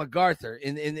 She's like MacArthur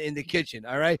in the kitchen.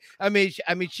 All right. I mean,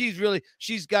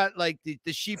 she's got like the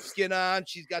sheepskin on.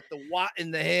 She's got the watt in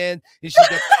the hand, and she's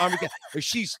got the army.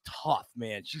 She's tough,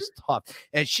 man. She's tough,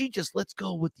 and she just lets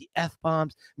go with the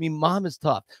F-bombs. I mean, mom is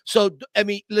tough. So I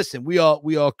mean, listen, we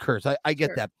all curse. I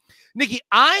get that. Nikki,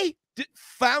 I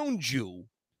found you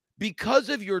because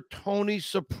of your Tony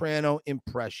Soprano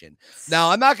impression.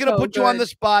 Now, I'm not going to put you on the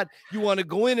spot. You want to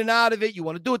go in and out of it. You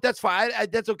want to do it. That's fine.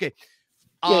 That's okay.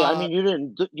 Yeah, I mean, you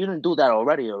didn't do that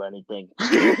already or anything.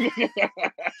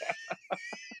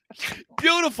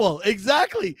 Beautiful.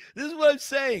 Exactly. This is what I'm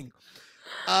saying.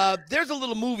 There's a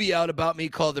little movie out about me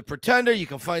called The Pretender. You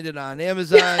can find it on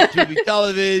Amazon, Tubi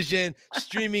Television,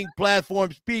 streaming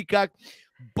platforms, Peacock.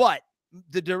 But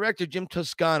the director, Jim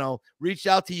Toscano, reached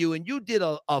out to you, and you did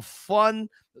a fun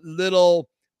little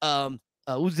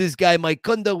who's this guy, Mike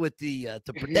Kunda, with the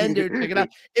Pretender. Check it out.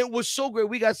 It was so great.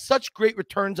 We got such great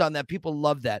returns on that. People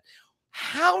love that.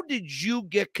 How did you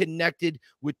get connected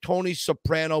with Tony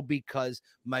Soprano? Because,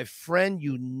 my friend,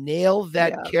 you nailed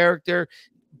that character,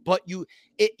 but you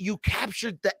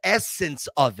captured the essence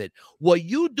of it. What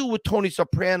you do with Tony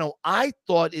Soprano, I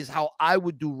thought, is how I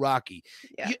would do Rocky.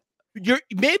 Yeah.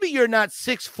 You're not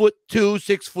 6'2",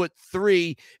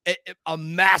 6'3", a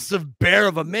massive bear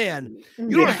of a man. You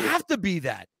don't have to be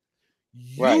that.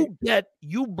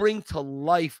 You bring to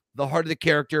life the heart of the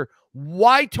character.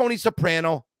 Why Tony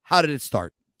Soprano? How did it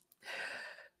start?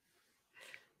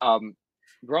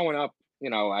 Growing up, you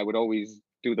know, I would always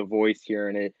do the voice here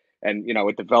and it. And, you know,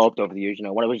 it developed over the years. You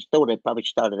know, when I was doing it, probably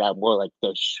started out more like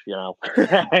this, you know.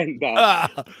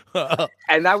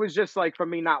 And that was just like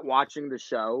from me not watching the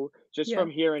show, just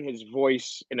from hearing his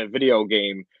voice in a video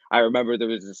game. I remember there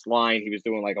was this line, he was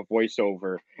doing like a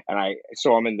voiceover, and I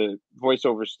saw him in the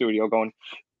voiceover studio going,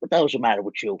 "What the hell's the matter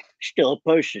with you? Still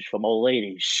purses from old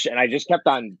ladies." And I just kept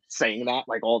on saying that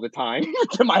like all the time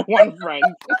to my one friend.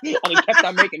 And he kept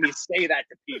on making me say that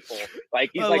to people. Like,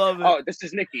 he's like, "Oh, this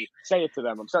is Nicky. Say it to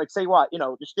them." I'm so like, "Say what? You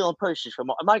know, you're stealing purses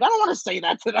from..." I'm like, I don't want to say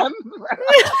that to them.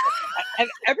 And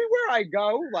everywhere I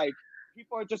go, like,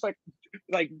 people are just like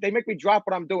they make me drop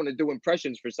what I'm doing to do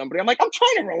impressions for somebody. I'm like, I'm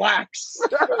trying to relax.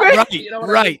 Right, you know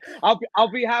right. I mean?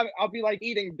 I'll be like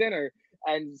eating dinner,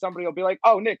 and somebody will be like,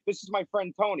 "Oh, Nick, this is my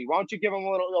friend Tony. Why don't you give him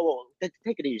a little take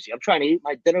it easy. I'm trying to eat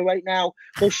my dinner right now.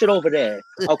 Go sit over there.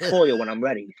 I'll call you when I'm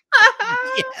ready."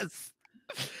 Yes.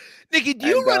 Nikki, do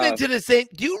you run into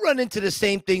the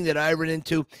same thing that I run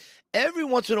into? Every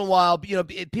once in a while, you know,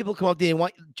 people come up to you and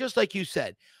want, just like you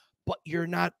said, but you're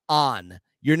not on.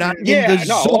 You're not in the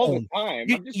zone. All the time.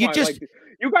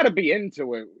 You got to be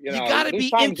into it. You got to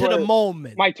be into the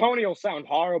moment. My Tony will sound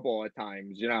horrible at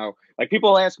times. You know, like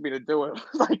people ask me to do it.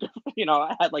 Like, you know,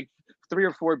 I had like 3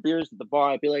 or 4 beers at the bar.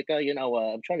 I'd be like, you know,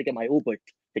 I'm trying to get my Uber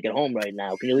to get home right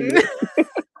now. Can you leave me?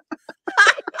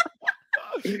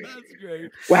 That's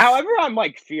great. Well, however I'm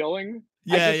like feeling.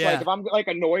 Like, if I'm like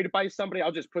annoyed by somebody,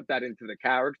 I'll just put that into the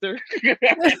character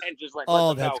and just like,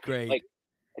 that's great. Like,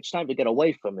 it's time to get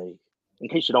away from me, in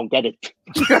case you don't get it.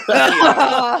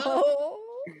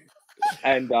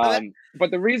 And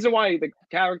but the reason why the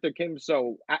character came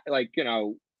so like, you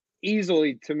know,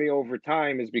 easily to me over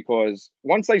time is because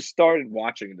once I started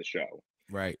watching the show,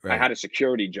 right. I had a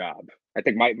security job. I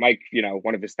think Mike, you know,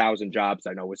 one of his 1,000 jobs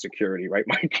I know was security, right,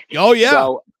 Mike? Oh yeah,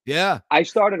 so yeah. I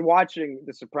started watching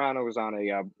The Sopranos on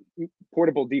a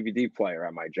portable DVD player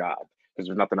at my job because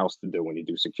there's nothing else to do when you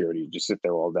do security. You just sit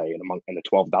there all day in a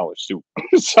 $12 suit.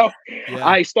 So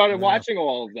I started watching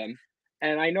all of them,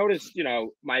 and I noticed, you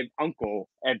know, my uncle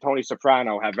and Tony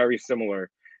Soprano have very similar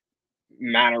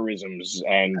mannerisms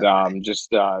and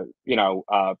just you know,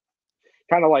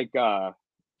 kind of like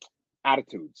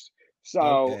attitudes.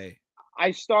 So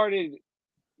I started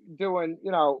doing,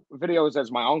 you know, videos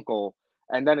as my uncle,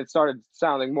 and then it started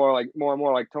sounding more and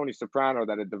more like Tony Soprano,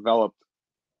 that it developed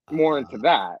more into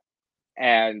that.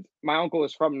 And my uncle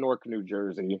is from Newark, New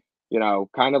Jersey, you know,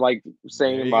 kind of like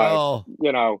same,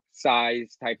 you know,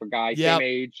 size type of guy, same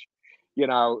age, you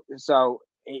know, so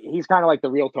he's kind of like the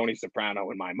real Tony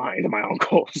Soprano in my mind, my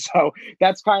uncle. So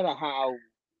that's kind of how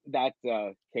that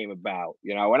came about,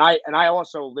 you know. And I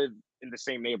also live in the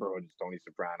same neighborhood as Tony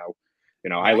Soprano. You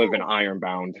know, I live in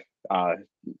Ironbound,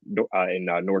 in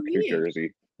Newark, New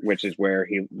Jersey, which is where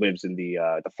he lives in the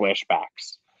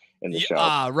flashbacks in the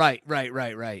show. Right.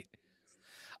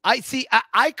 I see.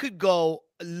 I could go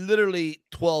literally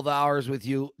 12 hours with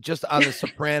you just on the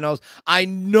Sopranos. I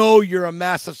know you're a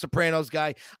massive Sopranos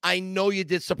guy. I know you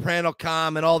did Soprano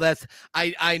Com and all that.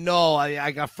 I know.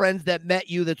 I got friends that met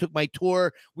you that took my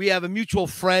tour. We have a mutual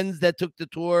friends that took the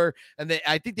tour, and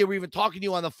I think they were even talking to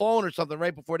you on the phone or something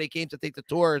right before they came to take the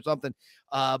tour or something.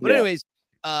 Anyways,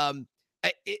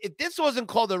 if this wasn't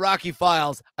called the Rocky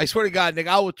Files, I swear to God, Nick,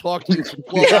 I would talk to you for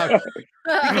 12 hours.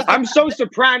 I'm so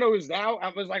Sopranos now. I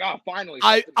was like, oh, finally.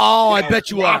 I bet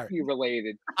you Rocky are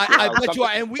related. I bet you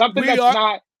are. And something that's are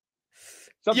not.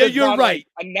 You're right. Like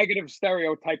a negative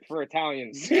stereotype for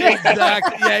Italians.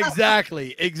 Exactly. Yeah,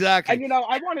 exactly. And you know,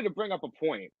 I wanted to bring up a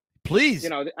point. Please. You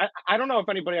know, I don't know if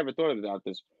anybody ever thought about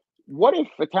this. What if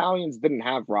Italians didn't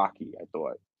have Rocky? I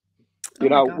thought. You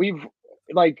know, we've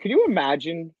like, can you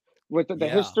imagine with the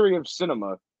history of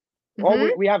cinema?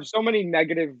 We have so many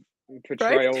negative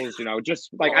portrayals, you know,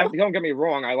 just like, don't get me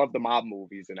wrong, I love the mob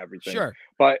movies and everything. Sure.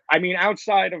 But I mean,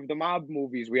 outside of the mob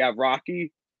movies, we have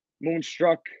Rocky,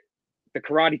 Moonstruck, The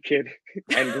Karate Kid,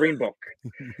 and Green Book.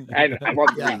 And I love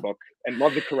Green Book and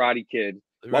love The Karate Kid,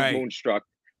 love Moonstruck.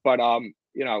 But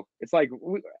you know, it's like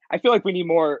I feel like we need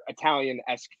more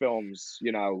Italian-esque films,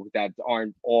 you know, that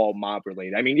aren't all mob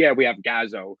related. I mean, yeah, we have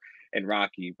Gazzo and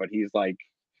Rocky, but he's like,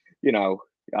 you know,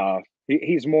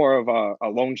 he's more of a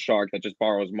loan shark that just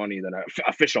borrows money than an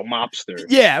official mobster.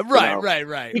 Yeah, right,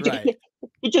 you know? right.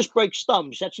 He just breaks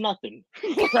thumbs. That's nothing.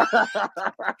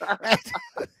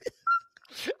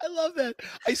 I love that.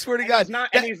 I swear to God.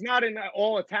 He's not in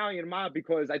all Italian mob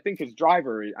because I think his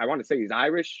driver, I want to say he's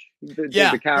Irish. The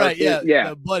character. Right,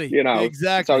 yeah, buddy. You know,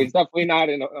 exactly. So he's definitely not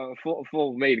in a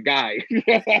full made guy.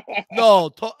 No,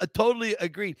 totally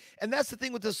agreed. And that's the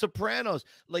thing with the Sopranos.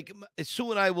 Like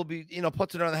Sue and I will be, you know,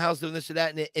 putting around the house doing this or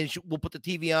that, and we'll put the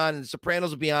TV on, and the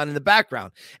Sopranos will be on in the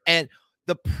background. And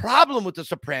the problem with the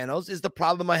Sopranos is the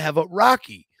problem I have with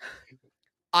Rocky.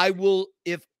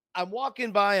 If I'm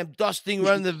walking by, I'm dusting,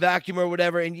 running the vacuum or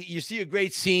whatever, and you see a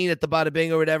great scene at the Bada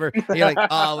Bing or whatever, and you're like,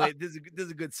 oh, wait, this is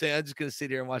a good scene. I'm just going to sit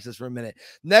here and watch this for a minute.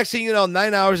 Next thing you know,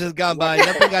 9 hours has gone by,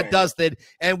 nothing got dusted,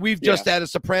 and we've just had a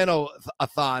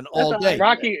Soprano-a-thon all day.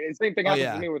 Rocky, same thing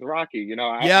happened to me with Rocky. You know,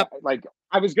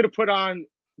 I was going to put on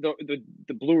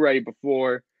the Blu-ray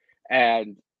before,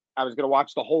 and I was going to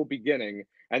watch the whole beginning,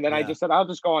 and then I just said, I'll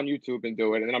just go on YouTube and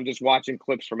do it, and then I'm just watching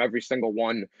clips from every single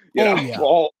one, you know,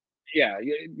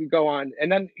 you go on, and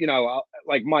then, you know,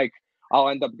 like Mike, I'll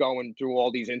end up going through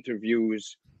all these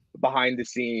interviews behind the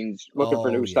scenes, looking for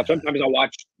new stuff. Sometimes I'll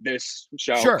watch this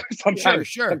show.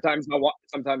 Sometimes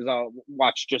I'll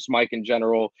watch just Mike in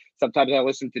general. Sometimes I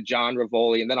listen to John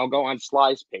Rivoli, and then I'll go on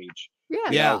Sly's page. You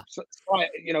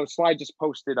know, Sly just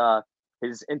posted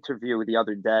his interview the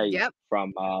other day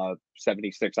from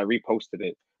 76. I reposted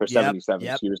it, or 77,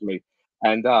 excuse me,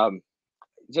 and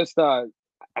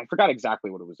I forgot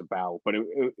exactly what it was about, but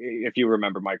if you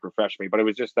remember, Mike, refresh me. But it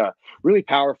was just really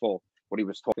powerful what he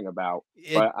was talking about.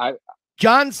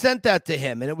 John sent that to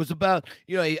him, and it was about,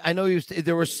 you know, I know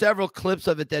there were several clips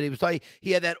of it that he was talking.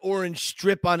 He had that orange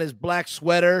strip on his black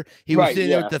sweater. He was sitting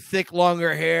there with the thick,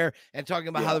 longer hair and talking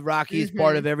about how the Rocky is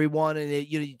part of everyone,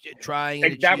 and trying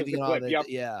and achieving and all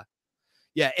that.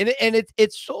 Yeah, and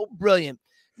it's so brilliant.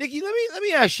 Nicky, let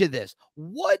me ask you this: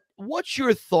 what's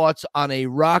your thoughts on a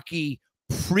Rocky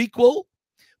prequel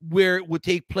where it would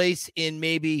take place in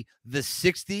maybe the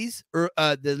 60s or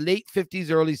the late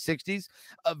 50s, early 60s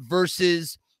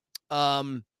versus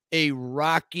a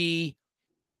Rocky,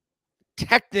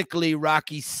 technically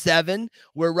Rocky 7,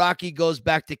 where Rocky goes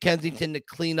back to Kensington to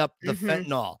clean up the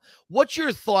fentanyl? What's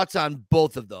your thoughts on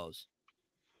both of those?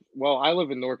 Well, I live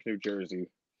in Newark, New Jersey.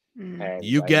 And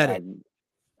you get it.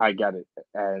 I get it.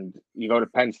 And you go to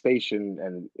Penn Station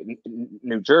and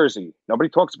New Jersey. Nobody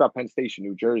talks about Penn Station,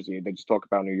 New Jersey. They just talk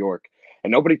about New York. And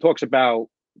nobody talks about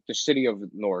the city of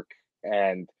Newark.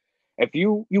 And if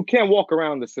you can't walk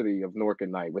around the city of Newark at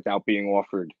night without being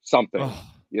offered something,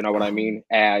 you know what I mean?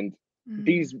 And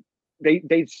they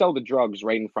sell the drugs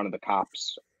right in front of the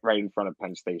cops, right in front of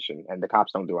Penn Station. And the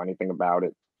cops don't do anything about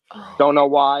it. Don't know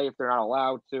why, if they're not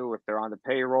allowed to, if they're on the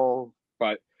payroll.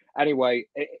 But anyway,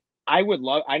 I would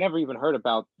love. I never even heard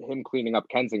about him cleaning up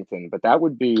Kensington, but that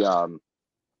would be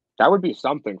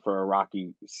something for a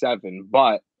Rocky 7.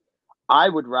 But I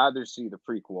would rather see the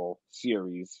prequel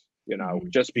series, you know,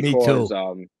 just because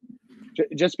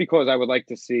just because I would like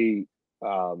to see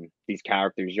these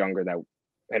characters younger, that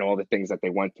and all the things that they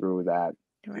went through that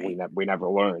we never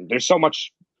learned. There's so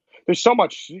much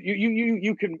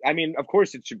you can. I mean, of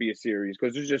course it should be a series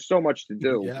because there's just so much to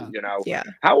do. You know. Yeah.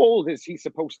 How old is he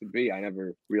supposed to be? I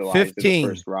never realized. 15. In the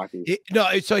first Rocky.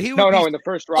 So he would no in the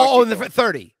first Rocky. Oh, in the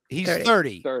 30. He's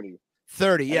 30.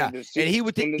 30. Yeah. And he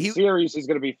would in the series he's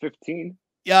going to be 15.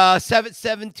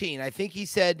 17. I think he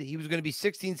said he was going to be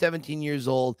 16, 17 years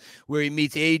old, where he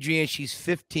meets Adrian. She's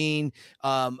 15.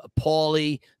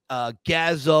 Paulie,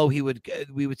 Gazzo.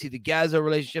 We would see the Gazzo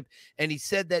relationship, and he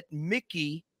said that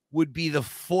Mickey would be the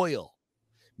foil.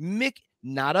 Mickey,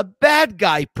 not a bad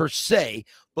guy per se,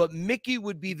 but Mickey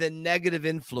would be the negative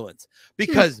influence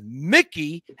because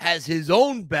Mickey has his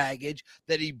own baggage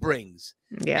that he brings.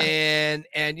 Yeah.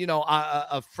 And you know,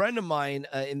 a friend of mine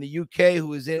in the UK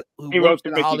who wrote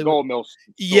the Mickey Goldmill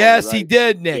story, yes, right? He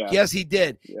did, Nick. Yeah. Yes, he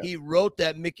did. Yeah. He wrote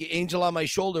that. Mickey Angel on My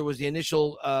Shoulder was the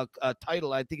initial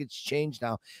title. I think it's changed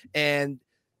now. And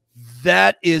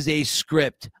that is a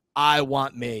script I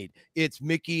want made. It's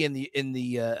Mickey in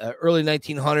the early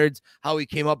 1900s, how he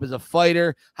came up as a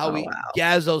fighter, how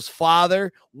Gazzo's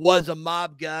father was a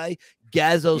mob guy.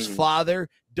 Gazzo's father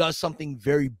does something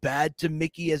very bad to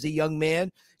Mickey as a young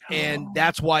man, and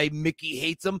that's why Mickey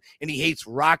hates him, and he hates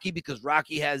Rocky because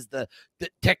Rocky has the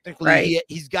technically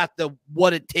he's got the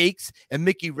what it takes, and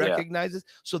Mickey recognizes.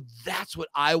 So that's what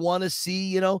I want to see.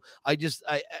 You know, I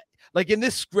like in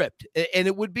this script, and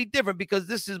it would be different because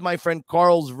this is my friend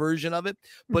Carl's version of it.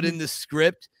 But in the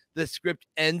script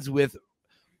ends with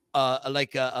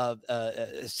like a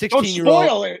 16-year-old. Don't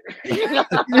spoil it.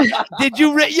 Did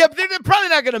you? Yeah, they're probably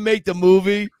not going to make the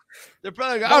movie. They're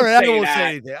probably all right. I won't say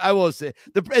anything. I won't say.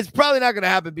 It's probably not going to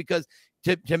happen because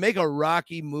to make a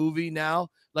Rocky movie now,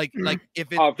 like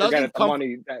if it doesn't come,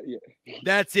 money,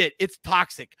 that's it. It's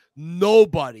toxic.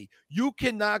 Nobody. You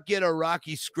cannot get a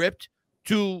Rocky script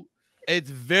to.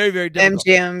 It's very, very difficult.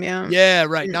 MGM, yeah,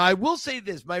 right. Now I will say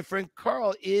this: my friend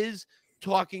Carl is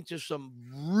talking to some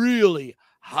really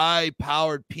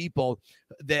high-powered people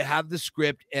that have the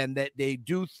script and that they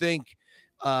do think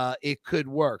it could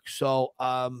work. So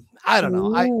I don't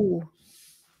know.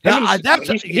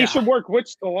 He should work with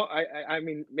Stallone. I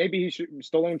mean, maybe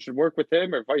Stallone should work with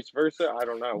him or vice versa. I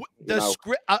don't know. The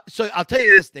script. So I'll tell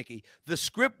you this, Nicky. The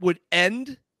script would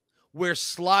end where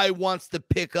Sly wants to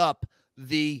pick up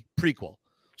the prequel.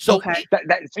 So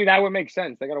that would make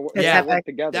sense. They got to work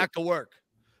together. That could work.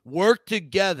 Work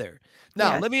together.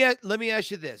 Now, let me ask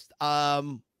you this.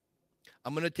 I'm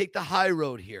going to take the high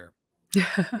road here.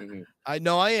 I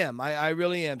know I am. I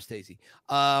really am, Stacey.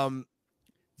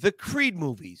 The Creed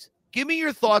movies. Give me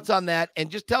your thoughts on that,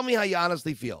 and just tell me how you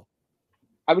honestly feel.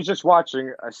 I was just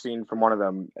watching a scene from one of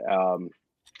them,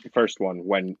 the first one,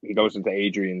 when he goes into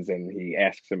Adrian's and he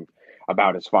asks him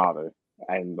about his father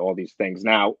and all these things.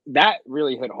 Now, that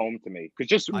really hit home to me because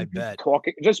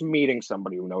just meeting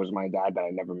somebody who knows my dad that I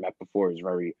never met before is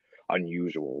very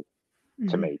unusual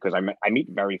to me because I meet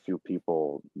very few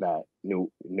people that knew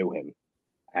him.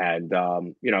 And,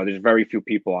 you know, there's very few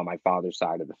people on my father's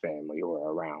side of the family who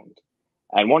are around.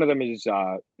 And one of them is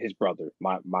his brother,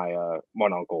 my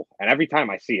one uncle. And every time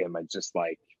I see him, it's just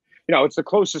like, you know, it's the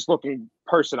closest looking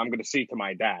person I'm going to see to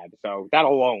my dad. So that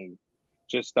alone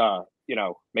just, you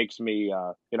know, makes me,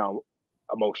 you know,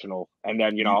 emotional. And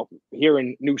then, you know,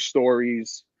 hearing new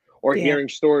stories or hearing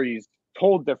stories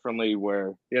told differently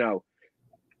where, you know,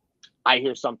 I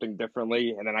hear something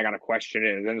differently and then I got to question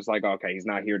it. And then it's like, okay, he's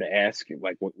not here to ask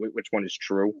like which one is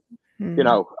true, you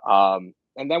know?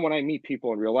 And then when I meet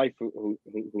people in real life who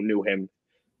knew him,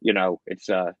 you know, it's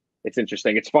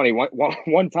interesting. It's funny.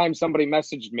 One time somebody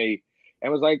messaged me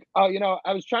and was like, oh, you know,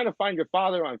 I was trying to find your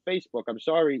father on Facebook. I'm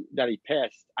sorry that he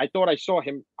passed. I thought I saw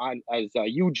him as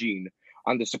Eugene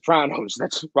on The Sopranos.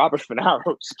 That's Robert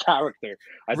Finaro's character.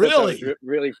 I thought that was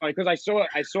really funny because I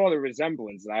saw the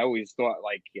resemblance, and I always thought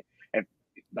like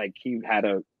he had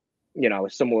a, you know, a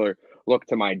similar look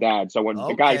to my dad. So when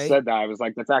the guy said that, I was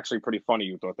like, that's actually pretty funny.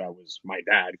 You thought that was my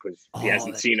dad because he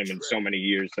hasn't seen him in so many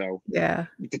years. So yeah,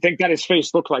 to think that his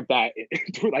face looked like that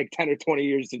through like 10 or 20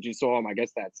 years since you saw him, I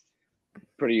guess that's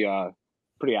pretty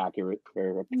accurate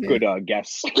or a good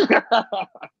guess.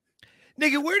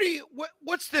 Nicky,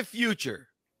 what's the future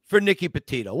for Nicky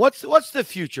Petito? What's the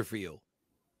future for you?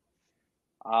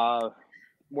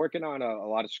 working on a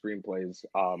lot of screenplays.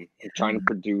 I'm trying to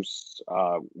produce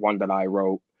one that I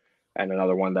wrote and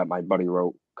another one that my buddy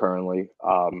wrote currently.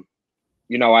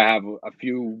 You know, I have a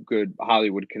few good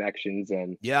Hollywood connections,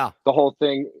 and yeah, the whole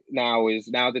thing now is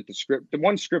now that the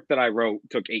one script that I wrote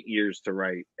took 8 years to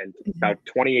write, and about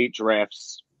 28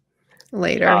 drafts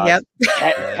later. Yep.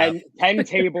 10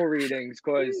 table readings,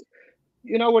 because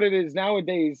you know what it is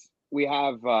nowadays. We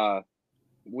have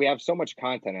so much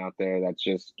content out there that's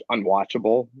just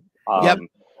unwatchable.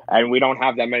 And we don't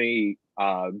have that many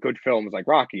good films like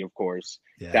Rocky, of course,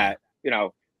 that, you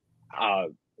know,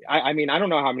 I mean, I don't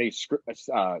know how many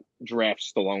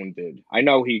drafts Stallone did. I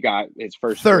know he got his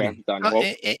first 30 draft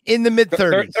done. In the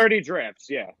mid-30s. 30 drafts,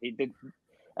 yeah. He did.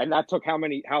 And that took how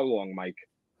long, Mike,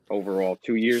 overall?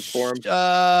 2 years for him?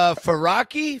 For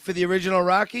Rocky? For the original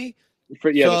Rocky?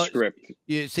 The script.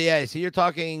 So you're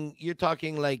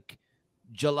talking like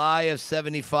July of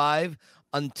 75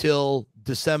 until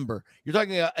December. You're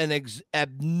talking an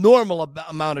abnormal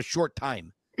amount of short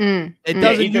time. It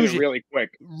doesn't he did it really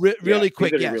quick. Really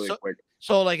quick. Quick.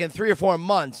 So like in 3 or 4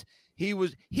 months, he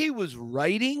was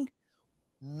writing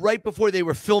right before they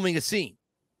were filming a scene.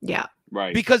 Yeah.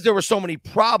 Right. Because there were so many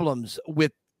problems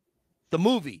with the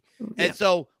movie. And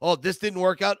so, this didn't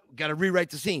work out. Got to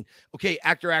rewrite the scene. Okay,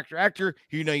 actor.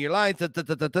 You know your lines.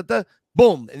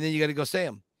 Boom. And then you got to go say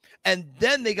them. And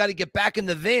then they got to get back in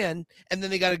the van, and then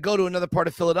they got to go to another part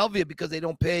of Philadelphia because they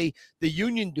don't pay the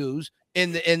union dues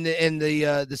in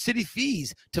the city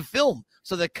fees to film.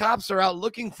 So the cops are out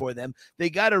looking for them.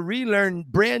 They got to relearn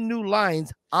brand new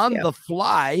lines on the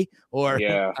fly or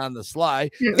on the sly.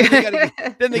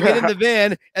 Then they get in the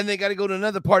van, and they got to go to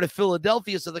another part of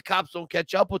Philadelphia so the cops don't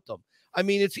catch up with them. I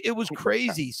mean, it was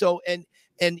crazy. So and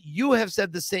you have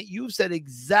said the same. You've said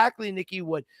exactly, Nicky,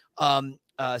 what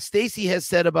Stacy has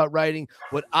said about writing,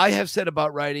 what I have said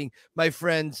about writing. My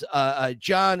friends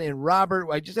John and Robert,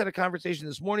 I just had a conversation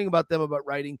this morning about them about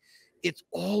writing. It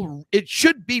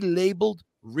should be labeled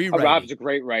rewriting. Rob's a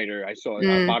great writer. I saw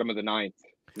it Bottom of the Ninth.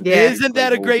 Yeah, isn't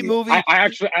that a great movie? I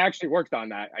actually worked on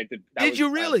that. I did. Did you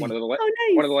really? One of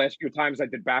the last few times I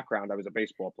did background, I was a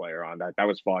baseball player on that. That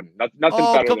was fun. Nothing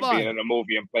better than being in a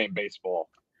movie and playing baseball.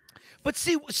 But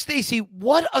see, Stacy,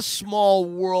 what a small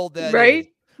world that is.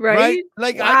 Right?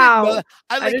 Like, wow.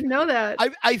 I didn't know that.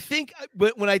 I think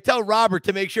when I tell Robert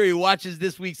to make sure he watches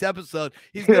this week's episode,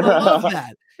 he's going to love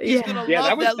that. He's going to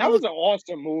love that. That was an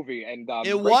awesome movie. And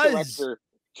it was. Director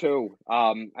too.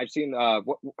 I've seen,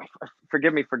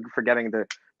 forgive me for forgetting the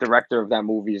director of that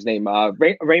movie's name,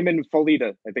 Raymond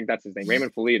Folita. I think that's his name.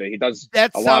 Raymond Folita. He does a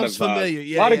lot of familiar.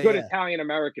 A lot of good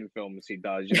Italian-American films he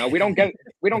does. You know, we don't get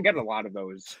a lot of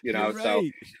those, you know, so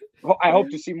I hope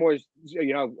to see more,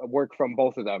 you know, work from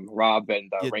both of them, Rob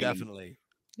and Raymond. Definitely.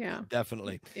 Yeah,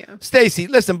 definitely. Yeah. Stacy,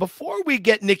 listen, before we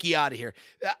get Nicky out of here,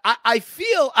 I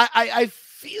feel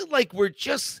like we're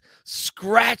just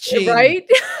scratching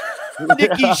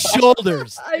Nicky's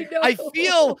shoulders. I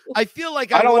know. I feel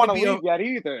like I don't want to leave yet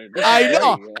either. I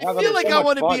know. I feel like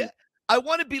I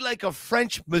want to be like a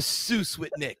French masseuse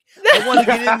with Nick. I want to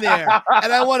get in there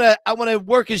and I want to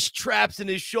work his traps and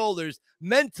his shoulders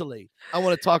mentally. I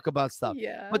want to talk about stuff.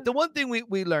 Yeah. But the one thing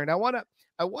we learned, I want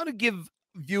to give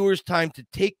viewers time to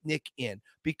take Nick in,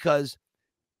 because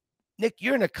Nick,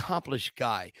 you're an accomplished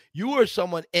guy. You are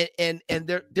someone, and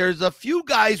there's a few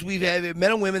guys we've had,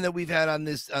 men and women that we've had on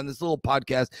this little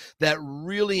podcast that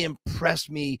really impressed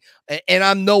me, and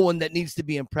I'm no one that needs to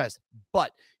be impressed.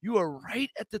 But you are right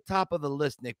at the top of the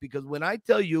list, Nick, because when I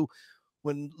tell you,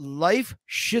 when life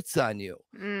shits on you,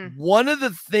 one of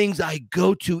the things I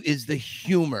go to is the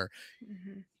humor.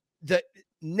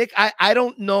 Nick, I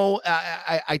don't know.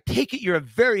 I take it you're a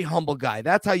very humble guy.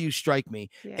 That's how you strike me.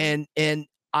 Yeah. And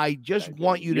I just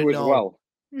want you to know. Well.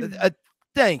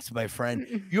 Thanks, my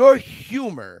friend. Your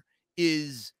humor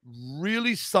is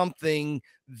really something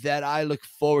that I look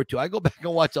forward to. I go back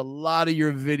and watch a lot of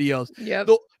your videos. Yeah.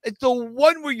 The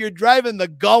one where you're driving the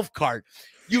golf cart.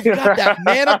 You've got that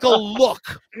maniacal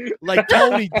look like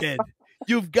Tony did.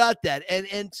 You've got that.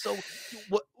 And so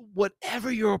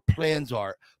whatever your plans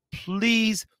are,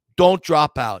 please don't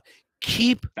drop out.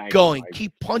 Keep going.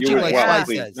 Keep punching like Sly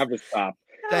says. Never stop.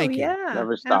 Thank you.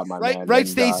 Never stop, my man. Right,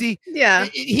 Stacy? Yeah.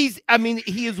 He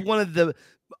is one of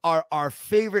our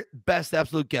favorite, best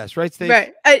absolute guests, right, Stacy?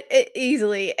 Right.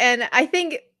 Easily. And I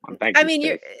think,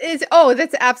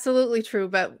 that's absolutely true.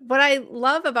 But what I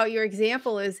love about your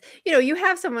example is, you know, you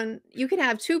can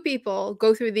have two people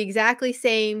go through the exactly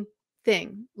same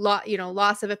thing,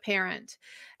 loss of a parent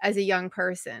as a young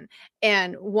person,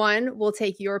 and one will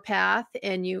take your path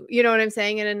and you know what I'm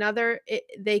saying, and another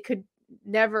they could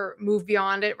never move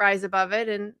beyond it, rise above it,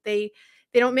 and they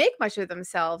they don't make much of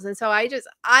themselves. And so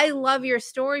I love your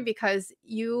story because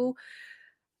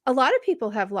a lot of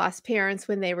people have lost parents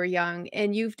when they were young,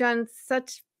 and you've done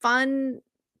such fun,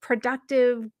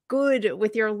 productive, good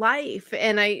with your life.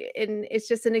 And it's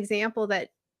just an example that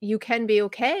you can be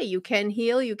okay. You can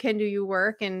heal, you can do your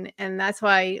work. And that's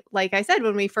why, like I said,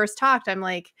 when we first talked, I'm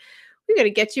like, we got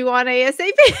to get you on ASAP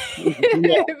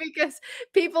because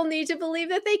people need to believe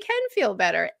that they can feel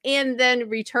better and then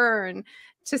return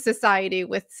to society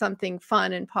with something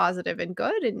fun and positive and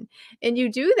good. And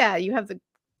you do that. You have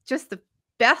just the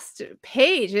best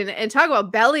page, and talk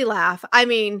about belly laugh. I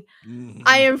mean,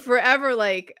 I am forever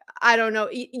like, I don't know.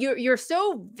 You're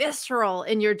so visceral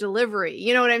in your delivery.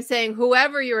 You know what I'm saying?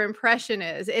 Whoever your impression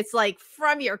is, it's like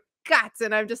from your guts.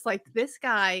 And I'm just like, this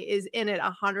guy is in it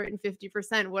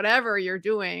 150%, whatever you're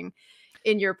doing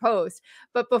in your post.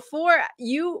 But before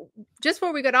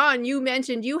we got on, you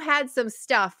mentioned you had some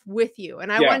stuff with you,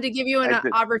 and I wanted to give you an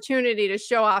opportunity to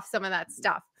show off some of that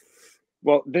stuff.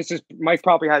 Well, Mike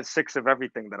probably has 6 of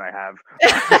everything that I have.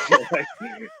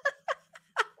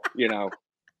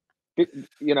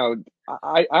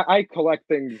 I collect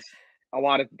things, a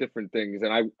lot of different things,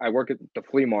 and I work at the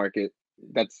flea market.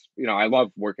 That's, I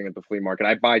love working at the flea market.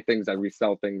 I buy things, I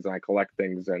resell things, and I collect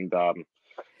things. And,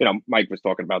 Mike was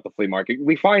talking about the flea market.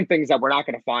 We find things that we're not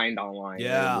going to find online or in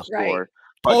the store. Right.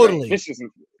 Totally.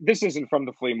 This isn't from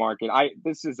the flea market.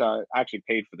 This is actually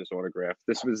paid for this autograph.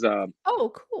 This was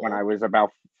cool. When I was about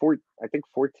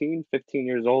 14, 15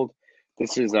 years old.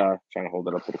 This is trying to hold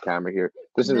it up to the camera here.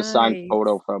 This is a signed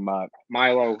photo from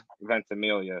Milo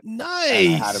Ventimiglia.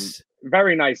 Nice. I had him,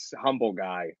 very nice, humble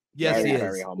guy. Yes, he is.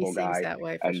 Very humble guy. That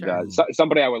way, and sure.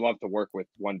 Somebody I would love to work with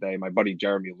one day. My buddy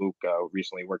Jeremy Luke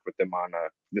recently worked with him on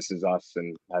This Is Us,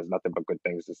 and has nothing but good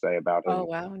things to say about him. Oh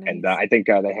wow! Nice. And I think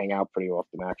they hang out pretty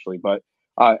often, actually. But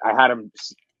I had him,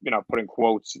 put in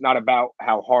quotes, not about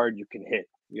how hard you can hit.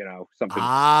 Something short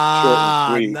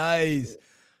and sweet. Nice.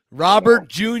 Robert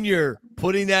Jr.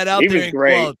 putting that out there in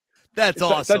great. quotes. That's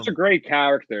awesome. Such a great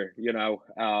character,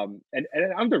 and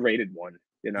an underrated one.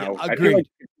 Agreed.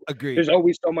 Agreed. There's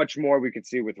always so much more we could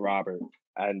see with Robert.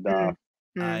 And I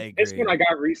agree. This one I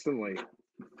got recently,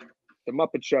 the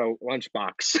Muppet Show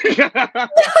lunchbox.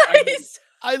 Nice.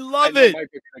 I love it. Mike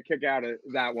is gonna kick out of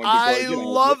that one.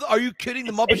 Because, Are you kidding?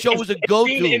 The Muppet Show was a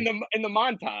go-to in the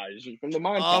montage. From the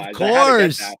montage, of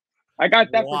course. I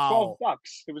got that for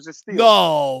 $12. It was a steal.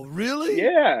 No, really?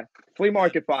 Yeah. Flea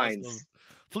market finds. Awesome.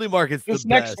 Flea market's this the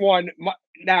next best. one.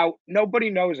 Now,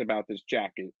 nobody knows about this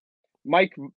jacket.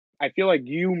 Mike, I feel like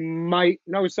you might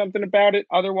know something about it.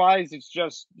 Otherwise, it's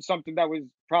just something that was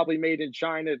probably made in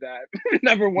China that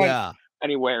never went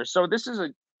anywhere. So this is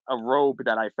a robe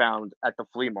that I found at the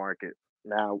flea market.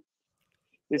 Now,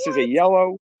 this is a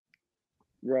yellow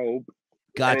robe.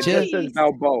 Gotcha. And it just says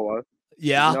Balboa.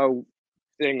 Yeah. No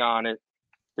thing on it.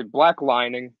 The black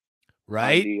lining.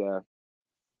 Right.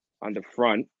 On the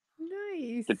front.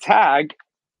 Nice. The tag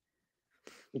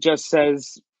just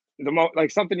says like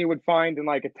something you would find in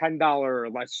like a $10 or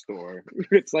less store.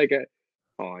 It's like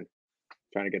hold on,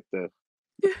 trying to get the.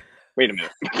 Wait a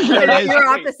minute. You're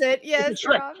opposite. Yes.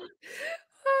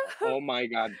 Oh my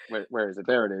God, where is it?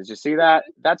 There it is. You see that?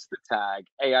 That's the tag.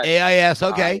 AIS.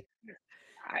 Okay.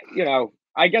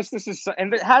 I guess this is,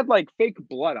 and it had like fake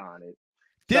blood on it.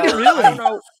 Did it really? I don't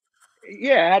know.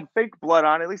 Yeah, it had fake blood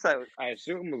on it. At least I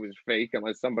assume it was fake,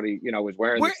 unless somebody was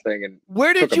wearing this thing. And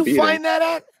where did you find that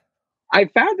at? I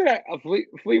found it at a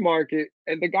flea market,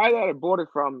 and the guy that I bought it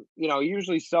from, he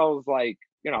usually sells like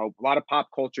a lot of pop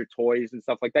culture toys and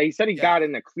stuff like that. He said he got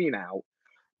in a clean out.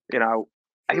 He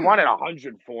wanted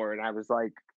 100 for it, and I was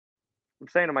like, I'm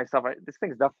saying to myself, this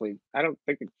thing's definitely, I don't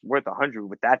think it's worth 100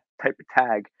 with that type of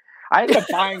tag. I ended up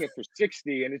buying it for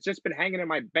 60, and it's just been hanging in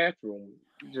my bathroom,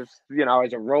 just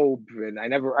as a robe, and I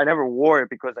never wore it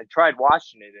because I tried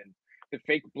washing it, and the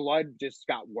fake blood just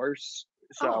got worse.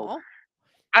 So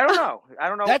I don't know.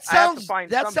 That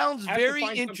sounds very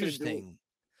interesting.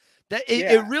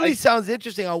 It really sounds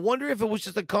interesting. I wonder if it was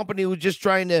just a company who was just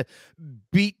trying to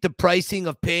beat the pricing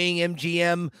of paying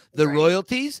MGM the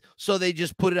royalties, so they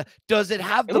just put it. Does it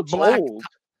have the black?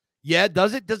 Yeah,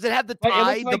 does it? Does it have the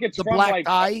tie? The black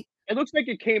tie? It looks like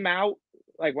it came out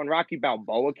like when Rocky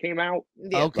Balboa came out.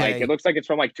 Okay, like, it looks like it's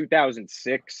from like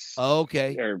 2006.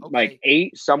 Okay, or like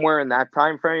 8, somewhere in that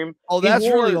time frame. Oh, that's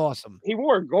really awesome. He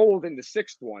wore gold in the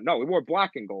 6th one. No, he wore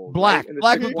black and gold. Black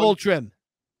with gold trim.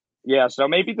 Yeah, so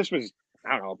maybe this was,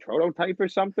 I don't know, a prototype or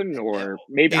something, or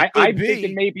maybe I'm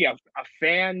thinking maybe a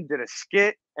fan did a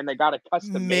skit and they got a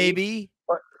custom. Maybe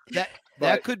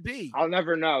that could be. I'll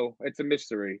never know. It's a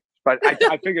mystery. But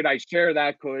I figured I'd share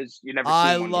that because you never.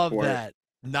 I love that.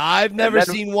 No, I've never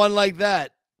seen one like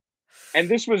that. And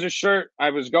this was a shirt I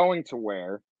was going to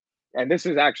wear. And this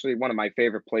is actually one of my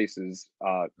favorite places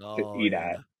to eat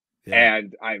at. Yeah.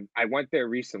 And I went there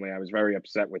recently. I was very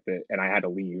upset with it, and I had to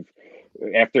leave.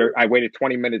 After I waited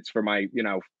 20 minutes for my,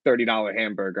 $30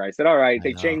 hamburger, I said, all right,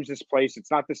 they changed this place.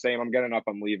 It's not the same. I'm getting up.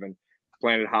 I'm leaving.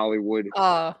 Planet Hollywood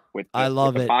with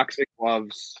the boxing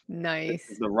gloves.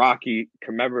 Nice. The Rocky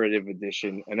commemorative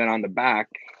edition. And then on the back.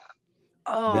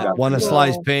 One of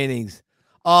Sly's paintings.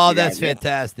 Oh, that's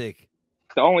fantastic.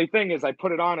 The only thing is I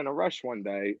put it on in a rush one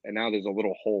day, and now there's a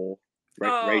little hole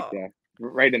right there,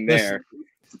 right in there.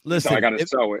 Listen, so I got to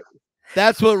sew it.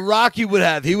 That's what Rocky would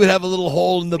have. He would have a little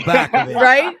hole in the back of it.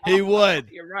 Right? He would.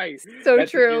 You're right. So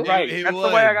true. You're right. That's the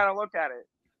way I got to look at it.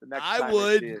 The next I time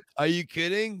would. Are you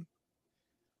kidding?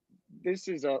 This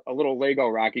is a little Lego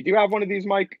Rocky. Do you have one of these,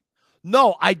 Mike?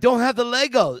 No, I don't have the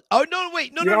Lego. Oh, no,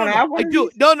 wait. No. I do.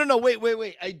 No.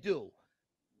 Wait. I do.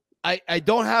 I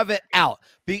don't have it out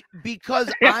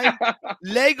because I'm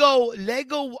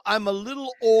Lego. I'm a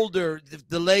little older.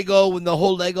 The Lego, when the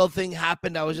whole Lego thing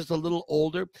happened, I was just a little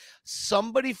older.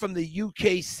 Somebody from the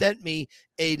UK sent me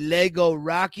a Lego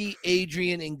Rocky,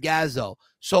 Adrian, and Gazzo.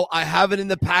 So I have it in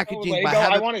the packaging. Lego,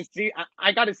 I want to see.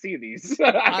 I got to see these.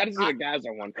 I got to see the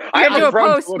Gazzo one. I have a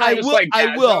friend who looks just like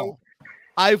Gazzo.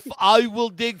 I will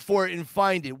dig for it and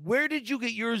find it. Where did you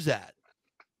get yours at?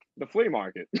 The flea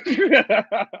market.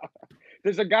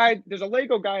 There's a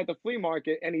Lego guy at the flea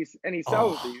market, and he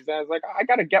sells these. And I was like, I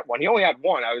gotta get one. He only had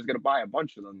one. I was gonna buy a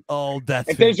bunch of them. Oh, that's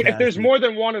if there's more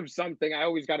than one of something, I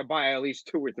always gotta buy at least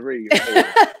 2 or 3.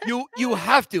 You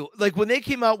have to, like, when they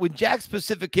came out, when Jack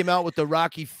Specific came out with the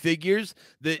Rocky figures.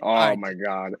 My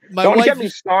God! Don't get me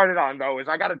started on those.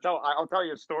 I'll tell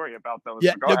you a story about those.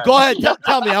 Yeah, go ahead.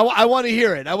 Tell me. I want to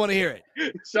hear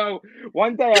it. So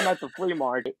one day I'm at the flea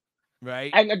market.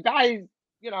 Right. And the guy,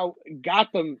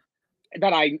 got them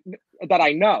that I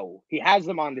know. He has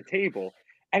them on the table,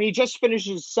 and he just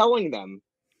finishes selling them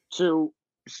to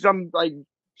some like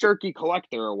jerky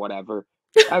collector or whatever.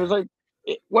 I was like,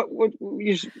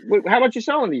 how much you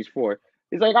selling these for?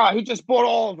 He's like, he just bought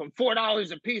all of them,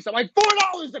 $4 a piece. I'm like,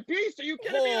 $4 a piece? Are you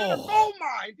kidding me? That's a gold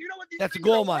mine. Do you know what these That's a things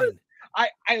gold are mine.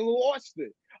 I lost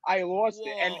it.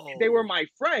 And they were my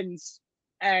friends.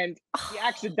 And he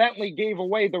accidentally gave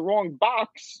away the wrong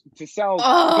box to sell.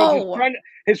 Because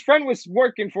his friend was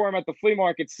working for him at the flea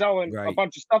market selling a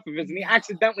bunch of stuff of his, and he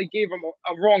accidentally gave him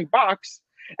a wrong box.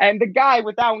 And the guy,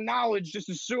 without knowledge, just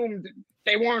assumed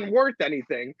they weren't worth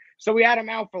anything. So we had them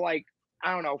out for like,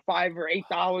 I don't know, $5 or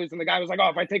 $8. And the guy was like,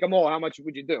 if I take them all, how much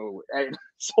would you do? And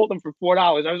sold them for $4.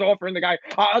 I was offering the guy,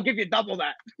 I'll give you double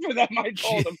that for them. I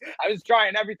told him I was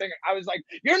trying everything. I was like,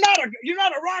 you're not a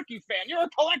Rocky fan. You're a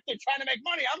collector trying to make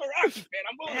money. I'm a Rocky fan.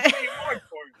 I'm willing to pay you more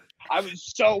for it. I was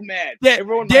so mad.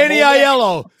 Danny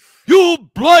Aiello, you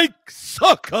Blake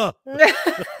sucker.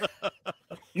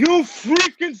 You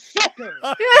freaking sucker.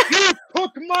 You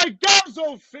took my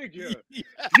Gazzo figure.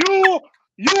 Yeah.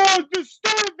 You are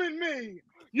disturbing me.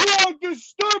 You are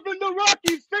disturbing the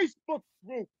Rocky Facebook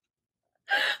group.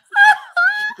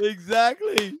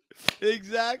 Exactly.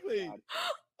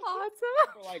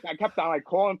 Awesome. Like I kept on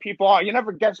calling people. You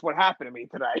never guess what happened to me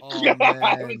today.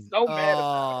 I was so mad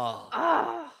about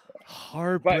it.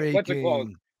 Heartbreaking. But what's it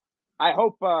called? I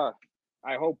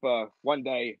hope one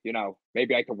day,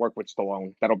 maybe I can work with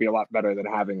Stallone. That'll be a lot better than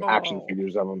having action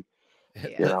figures of him.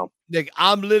 Nick,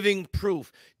 I'm living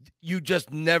proof. You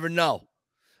just never know.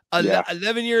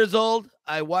 11 years old,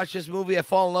 I watched this movie. I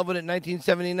fall in love with it in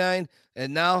 1979,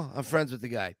 and now I'm friends with the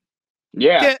guy.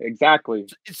 Yeah, exactly.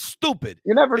 It's stupid.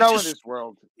 You never know in this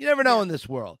world. You never know in this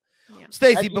world. Yeah.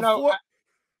 Stacy, before...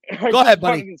 Go ahead,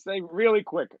 buddy. To say really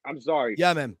quick, I'm sorry.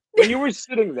 Yeah, man. When you were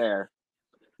sitting there,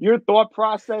 your thought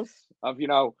process of,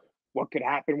 what could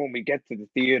happen when we get to the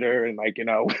theater and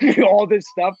all this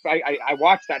stuff. I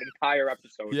watched that entire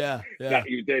episode. Yeah. That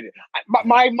you did.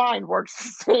 My mind works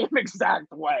the same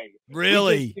exact way.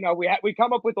 Really? We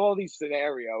come up with all these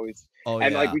scenarios,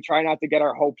 and we try not to get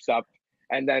our hopes up,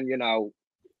 and then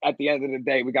at the end of the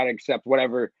day, we got to accept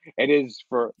whatever it is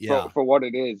for what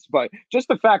it is. But just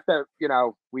the fact that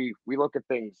we look at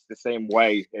things the same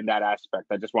way in that aspect.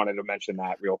 I just wanted to mention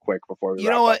that real quick before we. You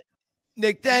know what?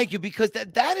 Nick, thank you, because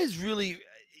that is really,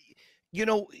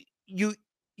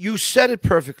 you said it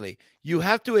perfectly. You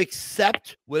have to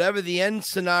accept whatever the end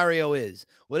scenario is.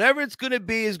 Whatever it's going to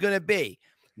be is going to be.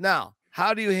 Now,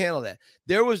 how do you handle that?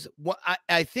 There was,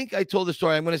 I think I told the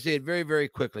story. I'm going to say it very, very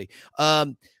quickly.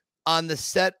 On the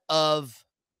set of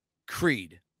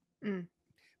Creed,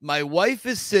 my wife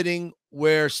is sitting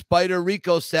where Spider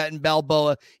Rico sat in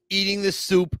Balboa, eating the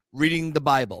soup, reading the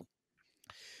Bible.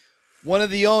 one of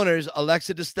the owners,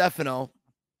 Alexa DiStefano,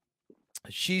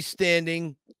 she's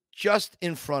standing just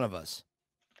in front of us.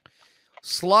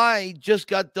 Sly just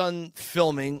got done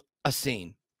filming a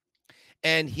scene,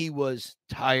 and he was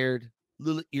tired, a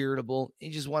little irritable.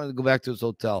 He just wanted to go back to his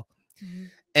hotel.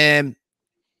 And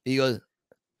he goes,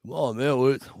 "Come on,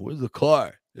 man, where's the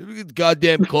car? Let me get the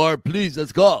goddamn car, please.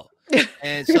 Let's go."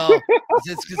 And so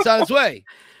it's on its way.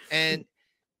 And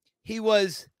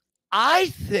I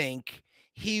think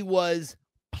he was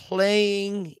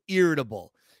playing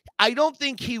irritable. I don't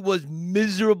think he was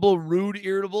miserable, rude,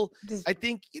 irritable. I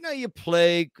think, you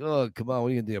play, oh, come on, what are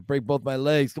you going to do? Break both my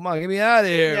legs. Come on, get me out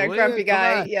of here. Yeah, grumpy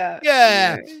guy. Yeah.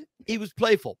 Yeah. He was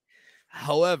playful.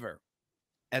 However,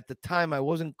 at the time, I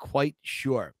wasn't quite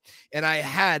sure. And I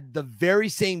had the very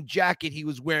same jacket he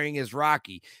was wearing as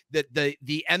Rocky, the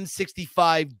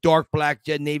M65 dark black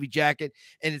Navy jacket,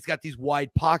 and it's got these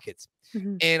wide pockets.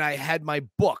 And I had my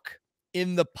book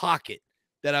in the pocket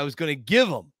that I was going to give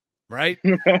him. Right.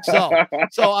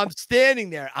 So I'm standing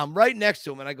there. I'm right next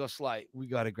to him. And I go, "Sly, we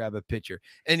got to grab a picture."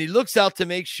 And he looks out to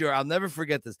make sure. I'll never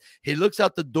forget this. He looks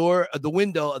out the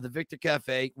window of the Victor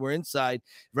Cafe. We're inside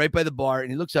right by the bar.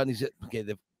 And he looks out and he said, "Okay,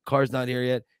 the car's not here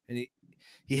yet." And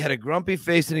he had a grumpy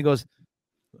face and he goes,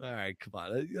 "All right, come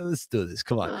on. Let's do this.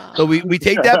 Come on." So we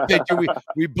take that picture.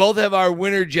 We both have our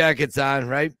winter jackets on.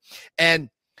 Right. And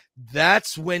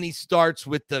that's when he starts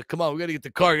with the, "Come on, we got to get the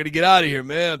car. Got to get out of here,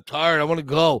 man. I'm tired. I want to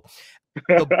go."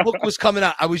 The book was coming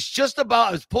out. I was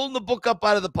pulling the book up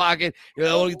out of the pocket.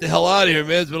 I want to get the hell out of here,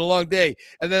 man. It's been a long day.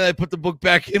 And then I put the book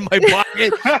back in my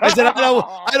pocket. I said,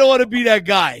 I don't want to be that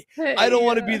guy. I don't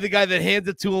want to be the guy that hands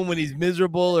it to him when he's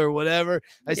miserable or whatever.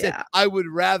 I said, I would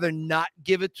rather not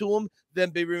give it to him than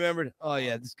be remembered. Oh,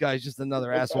 yeah, this guy's just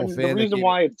another asshole fan. The reason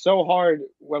why it's so hard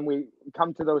when we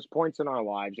come to those points in our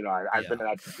lives, I've been in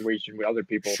that situation with other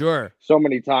people so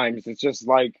many times. It's just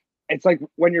like, it's like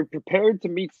when you're prepared to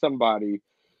meet somebody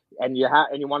and you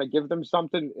want to give them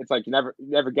something, it's like you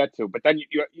never get to. But then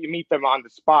you meet them on the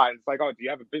spot. And it's like, "Oh, do you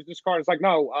have a business card?" It's like,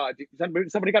 "No.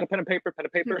 Somebody got a pen and paper?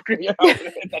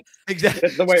 Exactly.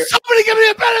 That's the way. Somebody give me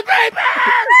a pen and paper.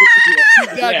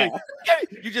 Exactly. Yeah.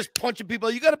 You're just punching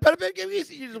people. "You got a pen and paper? Give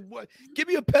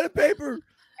me a pen and paper."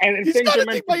 And if things are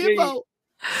meant to be,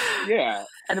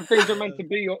 and if things are meant to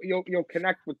be, you'll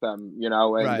connect with them,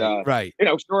 And right.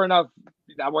 Sure enough,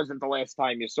 that wasn't the last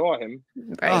time you saw him.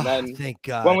 Right. And then, thank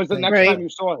God. When was the next time you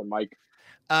saw him, Mike?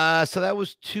 So that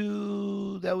was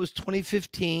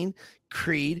 2015,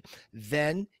 Creed.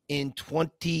 Then in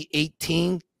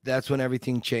 2018, that's when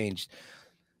everything changed.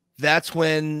 That's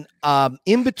when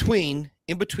in between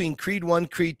Creed 1,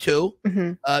 Creed 2.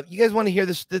 You guys want to hear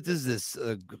this? This is this.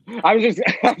 I was just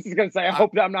gonna say, I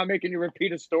hope that I'm not making you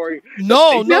repeat a story.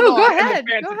 No. Go ahead.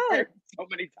 Go ahead. So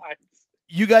many times.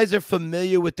 You guys are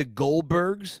familiar with the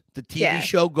Goldbergs, the TV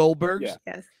show Goldbergs? Yeah.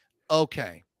 Yes.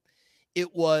 Okay.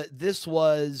 This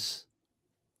was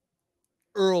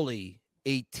early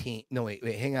 18. No, wait,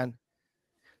 hang on.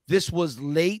 This was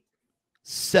late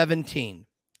 17.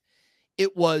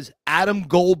 It was Adam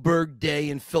Goldberg Day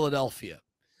in Philadelphia.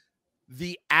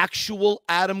 The actual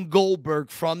Adam Goldberg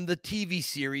from the TV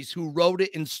series who wrote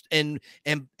it and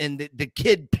the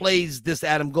kid plays this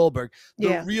Adam Goldberg,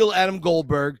 the real Adam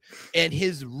Goldberg, and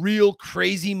his real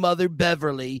crazy mother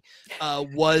Beverly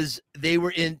they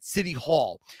were in City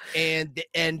Hall, and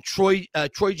Troy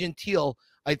Gentile,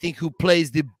 I think, who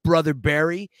plays the brother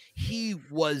Barry, he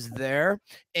was there,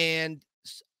 and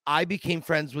I became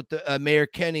friends with the Mayor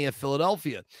Kenny of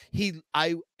Philadelphia.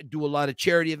 I do a lot of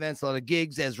charity events, a lot of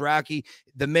gigs as Rocky.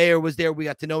 The mayor was there. We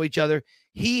got to know each other.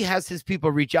 He has his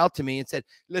people reach out to me and said,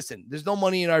 "Listen, there's no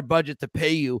money in our budget to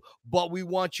pay you, but we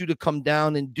want you to come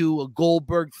down and do a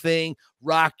Goldberg thing,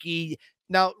 Rocky."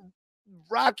 Now,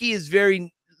 Rocky is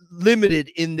very limited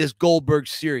in this Goldberg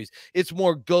series. It's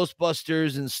more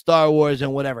Ghostbusters and Star Wars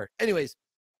and whatever. Anyways,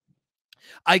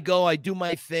 I go, I do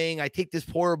my thing. I take this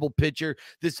horrible picture.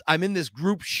 I'm in this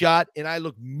group shot and I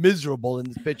look miserable in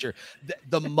this picture.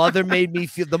 The mother made me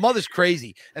feel, the mother's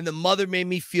crazy. And the mother made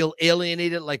me feel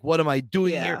alienated. Like, what am I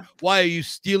doing here? Why are you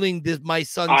stealing my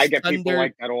son's I get thunder? People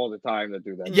like that all the time that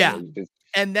do that. Yeah.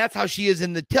 And that's how she is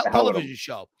in the television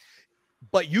show.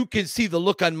 But you can see the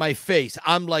look on my face.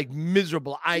 I'm like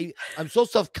miserable. I'm so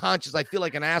self-conscious. I feel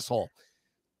like an asshole.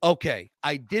 Okay,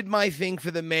 I did my thing for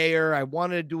the mayor. I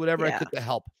wanted to do whatever I could to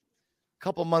help. A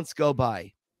couple months go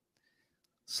by.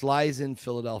 Sly's in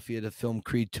Philadelphia to film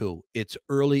Creed 2. It's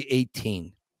early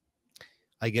 18.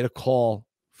 I get a call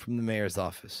from the mayor's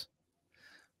office.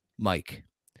 "Mike,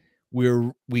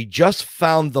 we just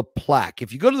found the plaque.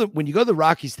 If you go to when you go to the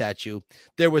Rocky statue,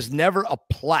 there was never a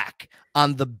plaque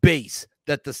on the base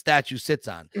that the statue sits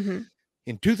on.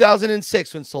 In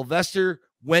 2006, when Sylvester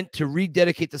went to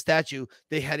rededicate the statue,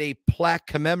 they had a plaque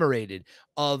commemorated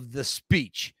of the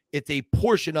speech. It's a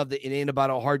portion of the "It Ain't About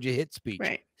How Hard You Hit" speech.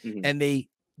 Right. And they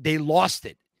lost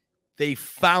it. They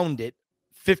found it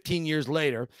 15 years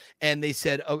later, and they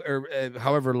said,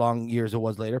 however long years it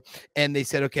was later, and they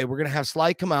said, okay, we're going to have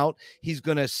Sly come out. He's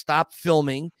going to stop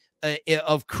filming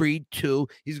of Creed 2.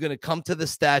 He's going to come to the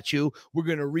statue. We're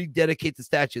going to rededicate the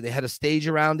statue. They had a stage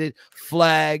around it,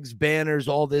 flags, banners,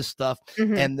 all this stuff.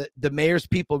 And the mayor's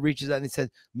people reaches out and they said,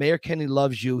 Mayor Kenny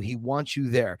loves you. He wants you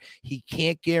there. He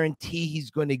can't guarantee he's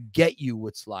going to get you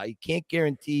with Sly. He can't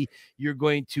guarantee you're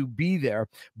going to be there.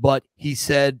 But he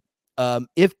said,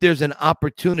 if there's an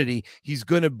opportunity, he's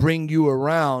going to bring you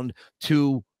around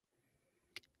to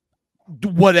do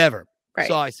whatever. Right.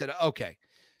 So I said, okay.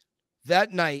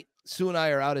 That night, Sue and I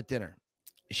are out at dinner.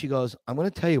 She goes, I'm going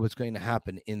to tell you what's going to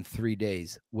happen in 3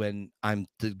 days when I'm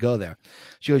to go there.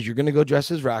 She goes, you're going to go dress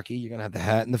as Rocky. You're going to have the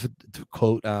hat and the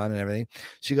coat on and everything.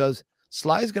 She goes,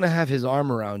 Sly's going to have his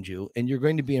arm around you, and you're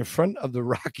going to be in front of the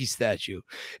Rocky statue.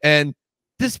 And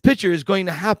this picture is going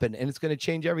to happen, and it's going to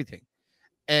change everything.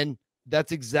 And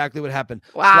that's exactly what happened.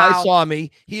 Wow. Sly saw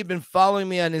me. He had been following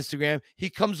me on Instagram.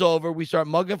 He comes over. We start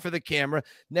mugging for the camera.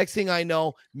 Next thing I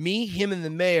know, me, him, and the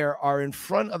mayor are in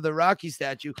front of the Rocky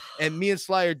statue, and me and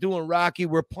Sly are doing Rocky.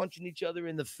 We're punching each other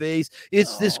in the face.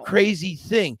 It's this crazy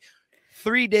thing.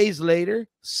 3 days later,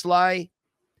 Sly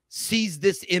sees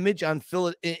this image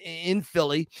in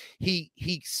Philly.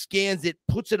 He scans it,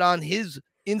 puts it on his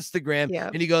Instagram,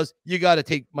 and he goes, you got to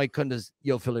take Mike Kunda's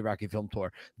Yo Philly Rocky Film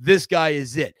Tour. This guy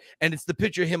is it. And it's the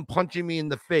picture of him punching me in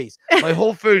the face. My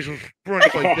whole face was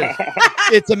burnt like this.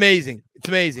 It's amazing. It's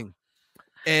amazing.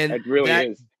 And it really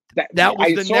is. That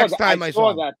was the next time I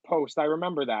saw that post. I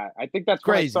remember that. I think that's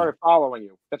when I started following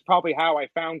you. That's probably how I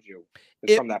found you.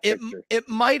 From that picture. It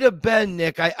might have been,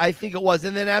 Nick. I think it was.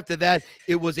 And then after that,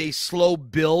 it was a slow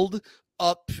build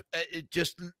up,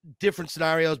 just different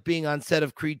scenarios, being on set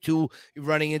of Creed 2,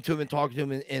 running into him and talking to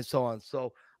him and so on.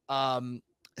 So,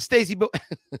 Stacey, but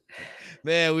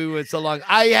man, we went so long.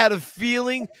 I had a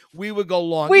feeling we would go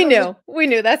long. We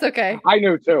knew. That's okay. I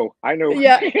knew too.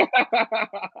 Yeah.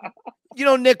 You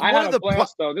know, Nick, I had a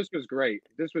blast, though. This was great.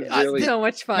 This was really so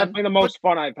much fun. Definitely the most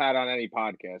fun I've had on any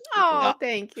podcast. Oh,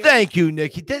 thank you. Thank you,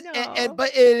 Nick.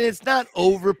 But it's not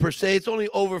over per se. It's only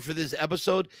over for this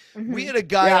episode. We had a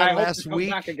guy on last week.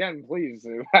 Come back again, please.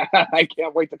 I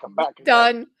can't wait to come back again.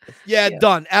 Done. Yeah,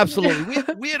 done. Absolutely.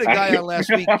 We had a guy on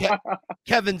last week,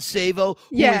 Kevin Savo,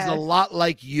 who is a lot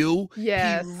like you.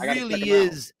 Yes. He really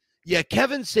is. Yeah,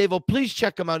 Kevin Savo, please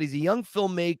check him out. He's a young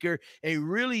filmmaker, and he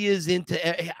really is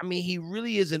he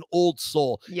really is an old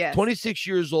soul. Yeah, 26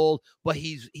 years old, but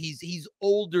he's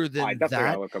older than I definitely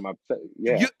that. Look him up.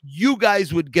 Yeah, you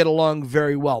guys would get along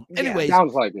very well. Anyways,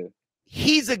 sounds like it.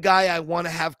 He's a guy I want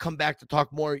to have come back to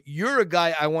talk more. You're a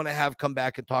guy I want to have come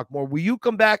back and talk more. Will you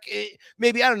come back?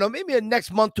 Maybe, I don't know, maybe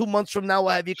next month, 2 months from now,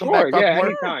 we'll have you come back. Yeah,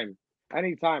 anytime.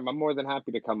 Anytime. I'm more than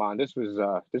happy to come on. This was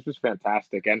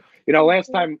fantastic. And last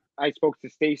time I spoke to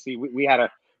Stacey, we had a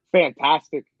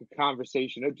fantastic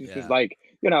conversation. It just was like,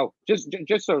 just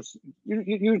so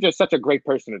you're just such a great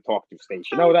person to talk to, Stacey.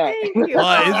 You know that? Thank you.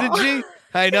 Isn't she?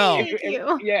 I know.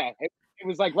 It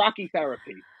was like Rocky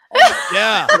therapy.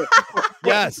 Yeah.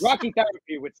 Yes. Rocky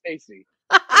therapy with Stacey.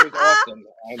 It was awesome.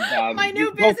 And my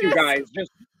new both business. you guys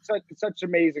just such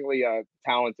amazingly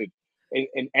talented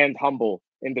and humble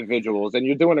individuals, and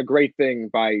you're doing a great thing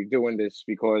by doing this,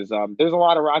 because there's a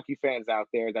lot of Rocky fans out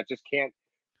there that just can't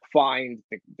find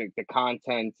the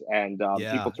content and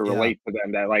people to relate to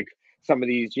them, that like some of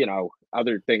these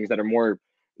other things that are more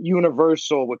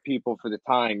universal with people for the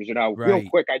times. Real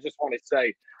quick, I just want to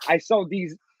say I saw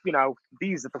these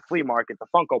at the flea market, the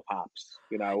Funko Pops.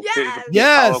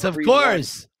 Yes, of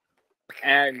course.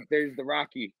 And there's the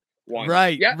Rocky one.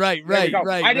 Right.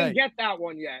 I didn't get that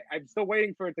one yet. I'm still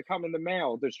waiting for it to come in the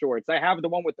mail, the shorts. I have the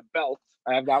one with the belt.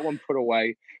 I have that one put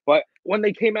away. But when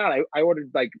they came out, I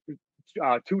ordered like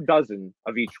 2 dozen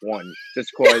of each one,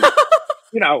 just because,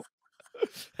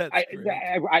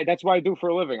 that's what I do for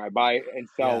a living. I buy and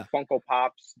sell Funko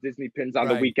Pops, Disney pins on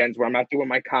the weekends where I'm not doing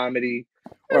my comedy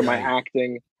or my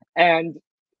acting. And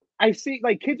I see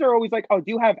like kids are always like, oh,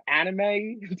 do you have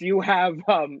anime? Do you have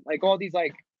like all these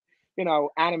like,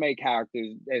 anime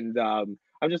characters? And I'm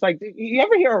just like, you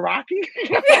ever hear of Rocky?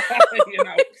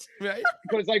 Right?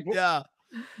 Because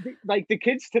like the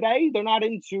kids today, they're not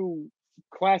into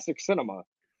classic cinema,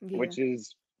 which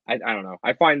is I don't know.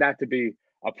 I find that to be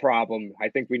a problem. I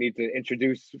think we need to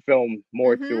introduce film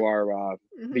more to our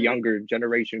the younger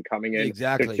generation coming in.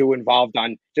 Exactly. They're too involved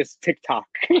on just TikTok.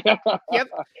 Yep.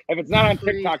 If it's not on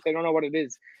TikTok, they don't know what it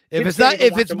is. If Kids it's can't not, even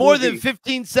if watch it's a more movie. than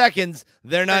 15 seconds,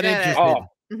 they're not Forget it.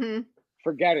 interested. Oh,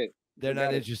 forget it. They're Forget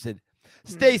not it. interested.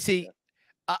 Stacy,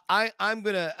 I'm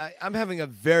having a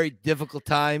very difficult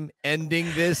time ending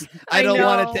this. I don't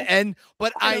want it to end,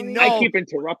 but I know I keep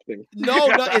interrupting. No,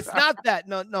 it's not that.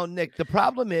 No, Nick. The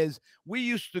problem is we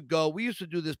used to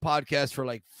do this podcast for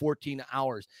like 14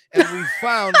 hours, and we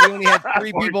found we only had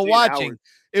 3 people watching. hours.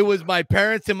 It was my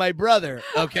parents and my brother.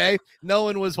 Okay, no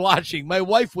one was watching. My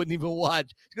wife wouldn't even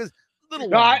watch because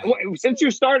Since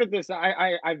you started this,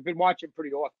 I've been watching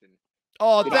pretty often.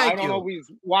 Oh, I thank don't you.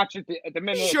 always watch it at the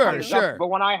minute. Sure, it comes sure. up, but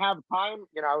when I have time,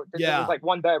 it was like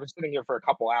one day I was sitting here for a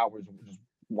couple hours just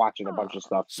watching a bunch of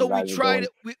stuff. So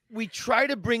we try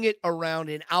to bring it around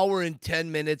an hour and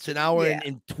 10 minutes, an hour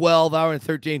and 12, hour and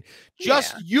 13.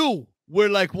 Just you, we're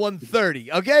like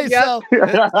 1:30. Okay, so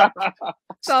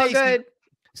it's all good.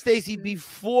 Stacy,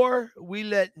 before we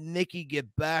let Nikki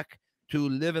get back to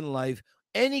living life,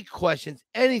 any questions,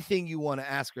 anything you want to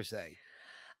ask or say?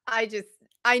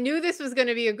 I knew this was going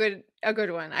to be a good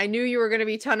one. I knew you were going to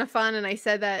be a ton of fun, and I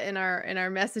said that in our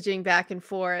messaging back and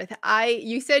forth.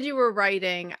 You said you were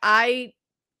writing. I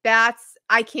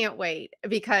can't wait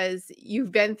because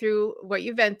you've been through what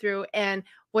you've been through, and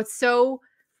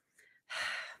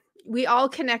we all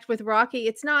connect with Rocky.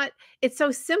 It's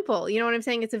so simple. You know what I'm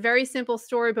saying? It's a very simple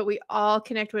story, but we all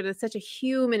connect with it. It's such a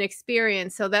human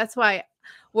experience. So that's why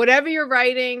whatever you're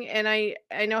writing, and I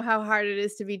know how hard it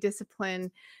is to be disciplined,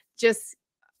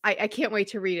 I can't wait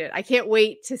to read it. I can't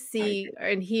wait to see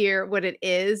and hear what it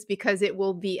is, because it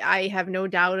will be, I have no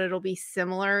doubt it'll be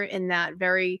similar in that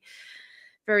very,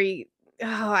 very,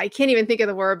 I can't even think of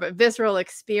the word, but visceral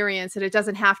experience. And it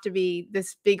doesn't have to be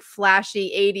this big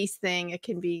flashy 80s thing. It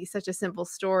can be such a simple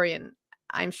story, and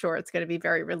I'm sure it's going to be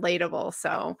very relatable.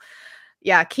 So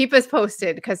yeah, keep us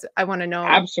posted because I want to know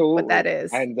what that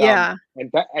is. And yeah.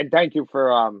 And thank you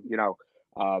for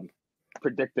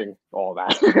predicting all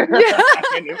that.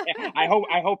 I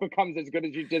hope it comes as good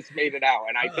as you just made it out,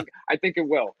 and I think it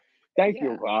will. Thank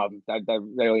you.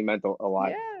 That really meant a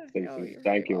lot. Stacey.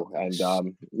 Thank you. And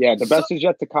the best is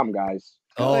yet to come, guys.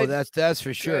 Oh, that's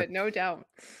for sure. Good, no doubt.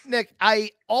 Nick,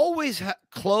 I always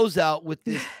close out with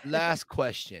this last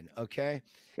question, okay?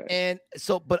 And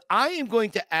so, but I am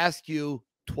going to ask you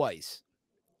twice.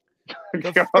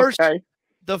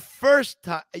 The first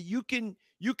time you can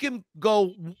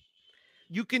go.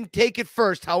 You can take it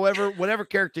first, whatever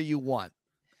character you want.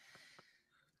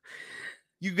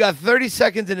 You got 30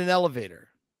 seconds in an elevator.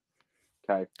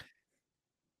 Okay.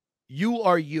 You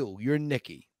are you. You're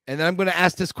Nicky. And then I'm going to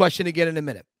ask this question again in a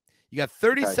minute. You got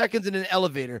 30 seconds in an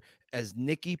elevator as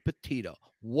Nicky Petito.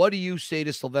 What do you say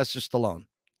to Sylvester Stallone?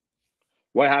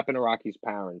 What happened to Rocky's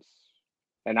parents?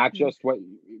 And not just what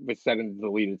was said in the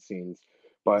deleted scenes,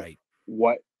 but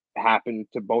what happened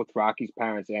to both Rocky's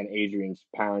parents and Adrian's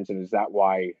parents, and is that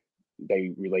why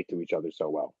they relate to each other so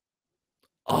well?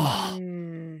 Oh,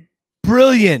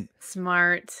 brilliant.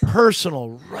 Smart.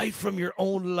 Personal, right from your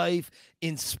own life,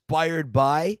 inspired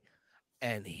by.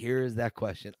 And here's that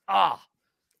question.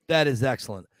 That is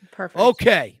excellent. Perfect.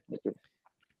 Okay.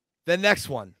 The next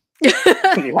one.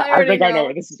 I think I know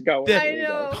where this is going. I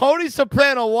know. Tony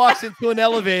Soprano walks into an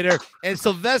elevator and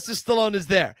Sylvester Stallone is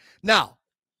there. Now,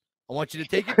 I want you to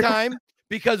take your time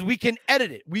because we can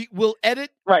edit it. We will edit.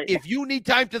 Right. If you need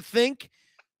time to think,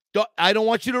 I don't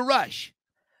want you to rush.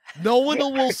 No one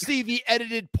will see the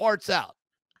edited parts out.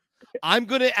 I'm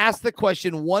going to ask the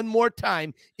question one more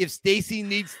time if Stacy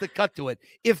needs to cut to it.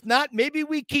 If not, maybe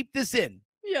we keep this in.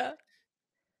 Yeah.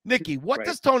 Nikki, what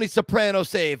does Tony Soprano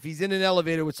say if he's in an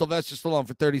elevator with Sylvester Stallone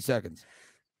for 30 seconds?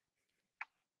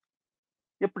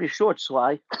 You're pretty short,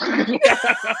 Sly.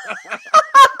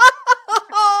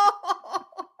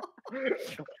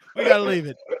 We got to leave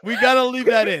it. We got to leave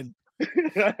that in.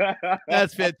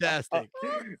 That's fantastic.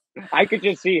 I could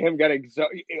just see him getting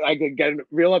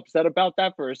real upset about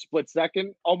that for a split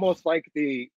second, almost like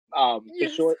the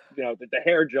short, the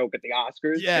hair joke at the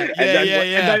Oscars.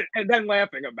 And then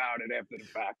laughing about it after the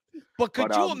fact. But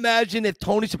could you imagine if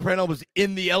Tony Soprano was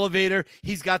in the elevator?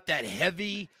 He's got that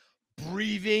heavy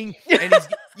breathing, and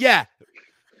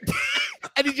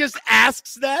and he just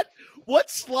asks that.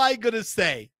 What's Sly gonna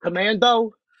say?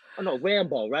 Commando? Oh no,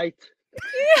 Rambo, right?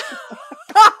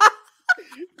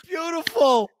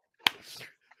 Beautiful.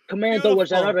 Commando was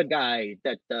that other guy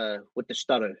that with the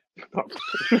stutter.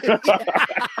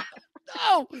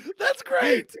 No, that's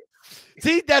great.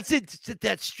 See, that's it. It's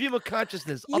that stream of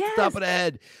consciousness off the top of the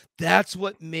head. That's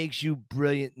what makes you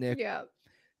brilliant, Nick. Yeah.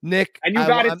 Nick, And you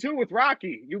got it too with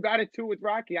Rocky. You got it too with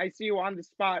Rocky. I see you on the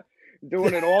spot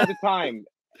doing it all the time.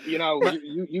 You know,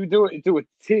 you do it to a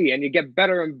T, and you get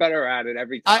better and better at it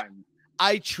every time.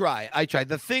 I try.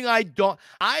 The thing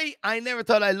I never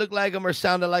thought I looked like him or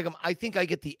sounded like him. I think I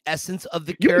get the essence of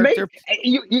the character.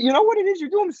 You know what it is? You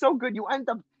do him so good,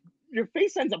 your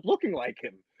face ends up looking like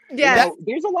him. Yeah. You know,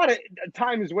 there's a lot of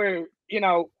times where, you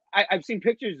know, I've seen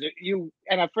pictures of you,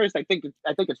 and at first I think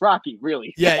it's Rocky,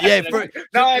 really. Yeah.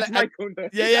 It's Mike Kunda.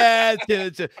 Yeah.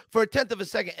 It's for a tenth of a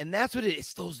second, and that's what it is.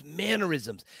 It's those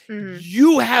mannerisms. Mm-hmm.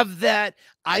 You have that.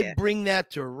 I bring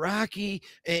that to Rocky,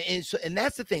 and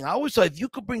that's the thing. I always thought if you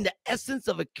could bring the essence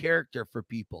of a character for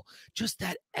people, just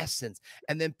that essence,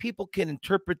 and then people can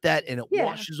interpret that, and it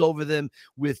washes over them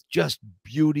with just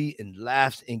beauty and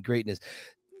laughs and greatness.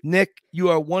 Nick, you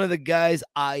are one of the guys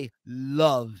I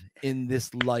love in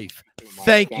this life.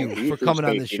 Thank you for coming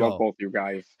on the show. Love both you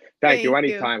guys. Thank you.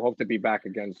 Anytime. Hope to be back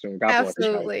again soon. God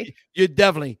Absolutely. bless. You're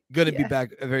definitely going to be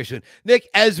back very soon. Nick,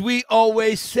 as we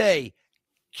always say,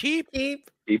 keep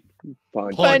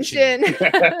punching.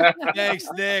 Thanks,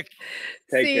 Nick.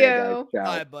 Take See care, you.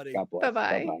 Guys. Bye, buddy. God bless.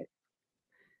 Bye-bye. Bye-bye.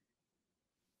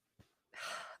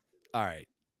 All right.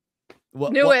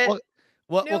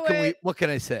 What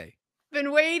can I say?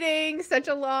 Been waiting such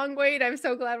a long wait. I'm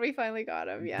so glad we finally got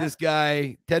him. Yeah. This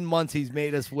guy, 10 months, he's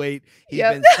made us wait. He's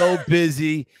been so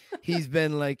busy. He's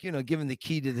been like, you know, giving the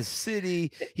key to the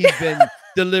city. He's been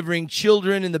delivering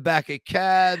children in the back of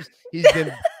cabs. He's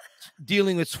been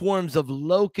dealing with swarms of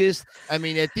locusts. I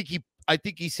mean, I think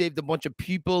he saved a bunch of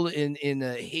people in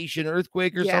a Haitian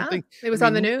earthquake or something. It was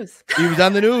on the news. He was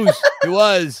on the news.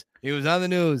 He was on the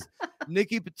news.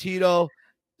 Nicky Petito.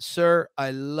 Sir,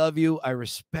 I love you. I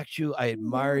respect you. I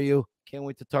admire you. Can't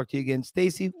wait to talk to you again.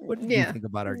 Stacy, what did you think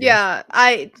about our guest? Yeah,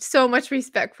 I so much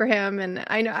respect for him, and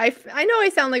I know I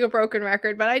sound like a broken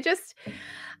record, but I just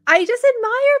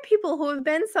admire people who have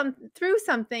been through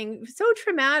something so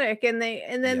traumatic, and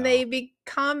they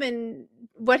become and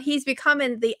what he's become,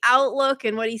 and the outlook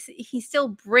and what he still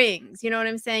brings. You know what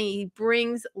I'm saying? He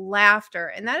brings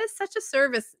laughter, and that is such a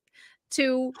service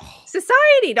to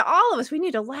society, to all of us. We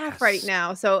need to laugh right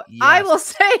now. So I will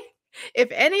say, if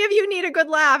any of you need a good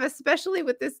laugh, especially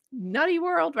with this nutty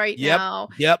world right now,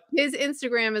 his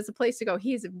Instagram is a place to go.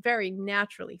 He's a very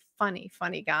naturally funny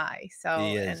guy. So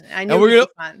and I know he's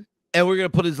fun. And we're gonna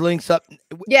put his links up.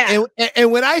 Yeah.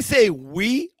 And when I say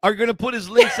we are gonna put his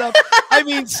links up, I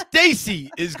mean Stacy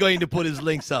is going to put his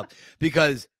links up,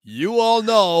 because you all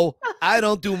know I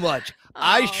don't do much.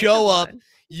 I show up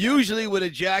usually with a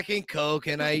Jack and Coke,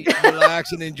 and I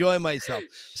relax and enjoy myself.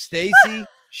 Stacy,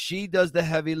 she does the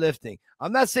heavy lifting.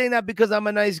 I'm not saying that because I'm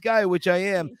a nice guy, which I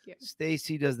am.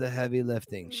 Stacy does the heavy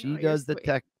lifting. She does the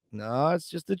tech. No, it's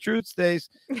just the truth, Stace.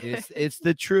 It's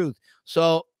the truth.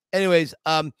 So, anyways,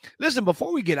 listen,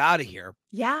 before we get out of here,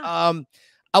 I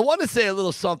want to say a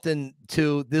little something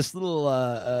to this little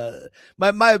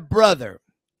my brother.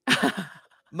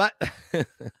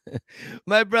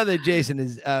 My brother Jason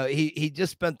is he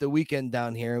just spent the weekend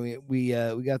down here. We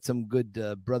got some good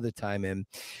brother time in,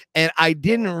 and I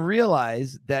didn't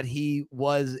realize that he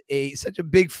was such a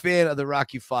big fan of the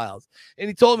Rocky Files. And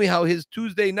he told me how his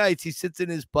Tuesday nights he sits in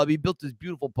his pub. He built this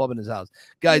beautiful pub in his house,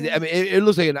 guys. I mean, it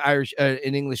looks like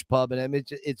an English pub, and I mean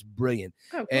it's brilliant.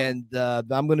 Cool. And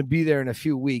I'm going to be there in a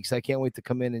few weeks. I can't wait to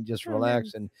come in and just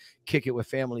relax and kick it with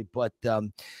family. But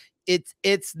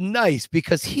it's nice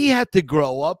because he had to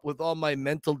grow up with all my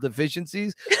mental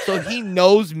deficiencies. So he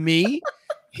knows me.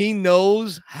 He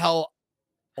knows how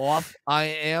off I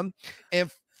am.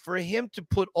 And for him to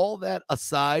put all that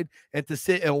aside and to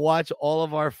sit and watch all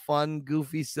of our fun,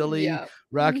 goofy, silly,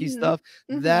 Rocky stuff,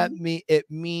 it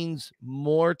means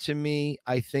more to me,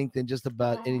 I think, than just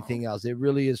about anything else. It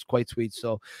really is quite sweet.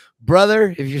 So,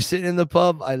 brother, if you're sitting in the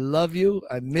pub, I love you.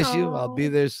 I miss you. I'll be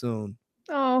there soon.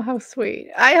 Oh, how sweet.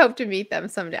 I hope to meet them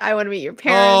someday. I want to meet your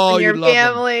parents and your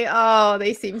family. Oh,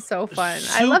 they seem so fun.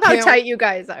 I love how tight you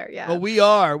guys are. Yeah. Well, we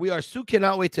are. Sue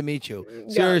cannot wait to meet you.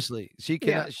 Seriously. She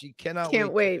cannot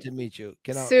wait to meet you.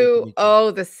 Sue,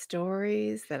 the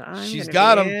stories that I'm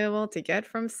going to be able to get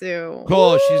from Sue.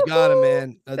 Oh, she's got them,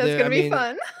 man. That's going to be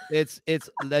fun. It's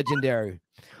legendary.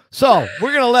 So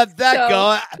we're gonna let that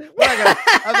go.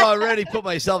 I've already put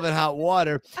myself in hot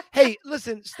water. Hey,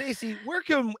 listen, Stacy, where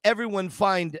can everyone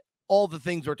find all the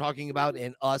things we're talking about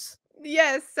and us?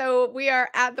 Yes, so we are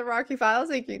at the Rocky Files.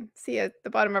 You can see at the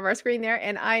bottom of our screen there,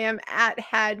 and I am at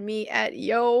Had Me at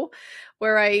Yo,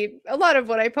 where a lot of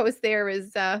what I post there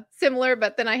is similar,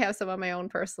 but then I have some of my own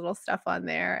personal stuff on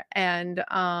there, and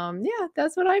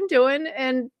that's what I'm doing.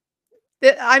 And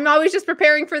I'm always just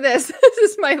preparing for this. This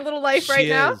is my little life right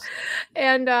now.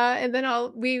 And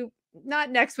then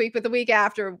not next week, but the week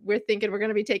after, we're thinking we're going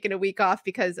to be taking a week off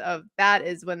because of that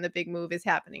is when the big move is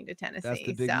happening to Tennessee. That's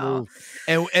the big move.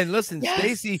 And listen,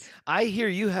 Stacy, I hear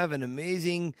you have an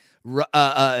amazing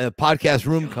podcast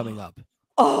room coming up.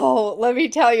 Oh, let me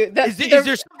tell you. Is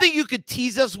there something you could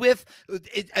tease us with?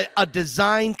 A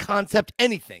design concept,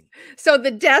 anything? So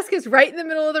the desk is right in the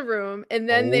middle of the room, and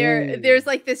then there's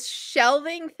like this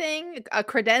shelving thing, a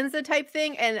credenza type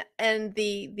thing, and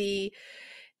the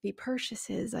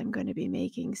purchases I'm going to be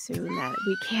making soon that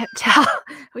we can't tell.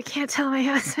 We can't tell my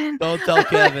husband. Don't tell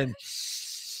Kevin.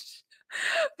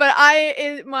 But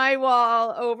my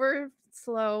wall over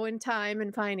slow in time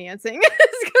and financing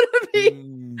it's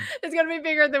gonna be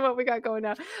bigger than what we got going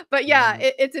now. But yeah,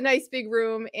 it's a nice big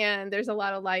room, and there's a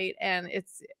lot of light, and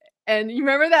you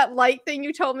remember that light thing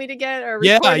you told me to get? Or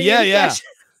yeah. I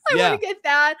want to get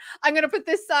that. I'm gonna put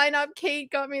this sign up.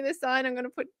 Kate got me the sign. I'm gonna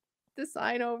put the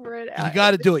sign over it. You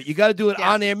got to do it. You got to do it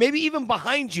on air. Maybe even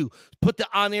behind you. Put the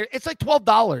on air. It's like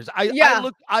 $12.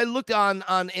 I looked on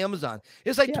Amazon.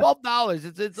 It's like $12.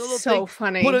 It's a little so thing.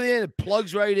 Funny. Put it in. It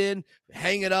plugs right in.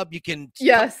 Hang it up. You can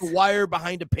tuck the wire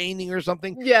behind a painting or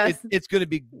something. Yes, it's going to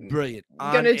be brilliant.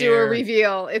 Gonna do a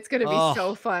reveal. It's going to be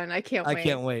so fun. I can't wait.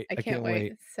 I can't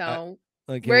wait. So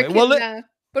what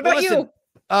about you?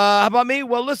 How about me?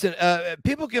 Well, listen.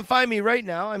 People can find me right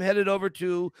now. I'm headed over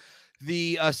to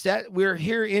the set. We're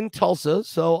here in Tulsa,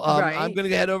 so I'm gonna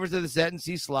head over to the set and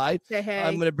see Sly. Say hey.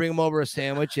 I'm gonna bring him over a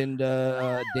sandwich and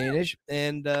Danish,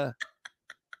 and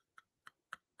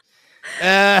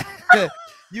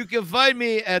you can find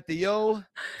me at the Yo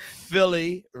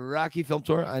Philly Rocky Film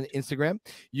Tour on Instagram.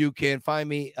 You can find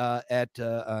me on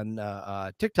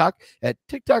TikTok at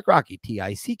TikTok Rocky,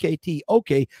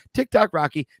 TICKTOK, TikTok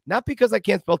Rocky. Not because I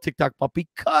can't spell TikTok, but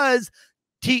because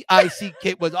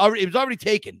TICK was already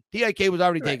taken. TIK was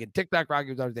already taken. TikTok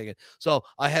Rocky was already taken. So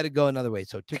I had to go another way.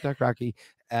 So TikTok Rocky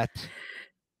at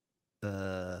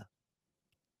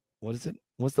what is it?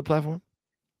 What's the platform?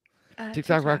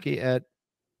 TikTok Rocky at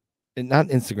not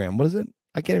Instagram. What is it?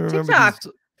 I can't even remember.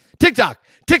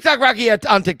 TikTok Rocky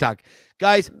on TikTok.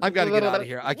 Guys, I've got to get out of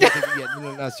here. I can't take it yet.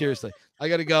 No, seriously. I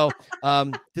got to go.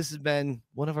 This has been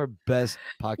one of our best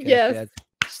podcasts. Yes.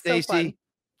 Stacy,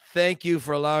 thank you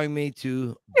for allowing me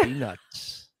to be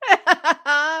nuts.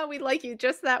 We like you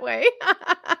just that way.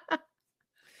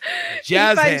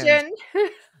 Jazz hands.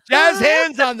 Jazz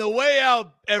hands on the way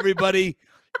out, everybody.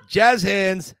 Jazz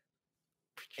hands.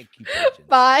 And keep punching.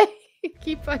 Bye.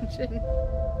 Keep punching.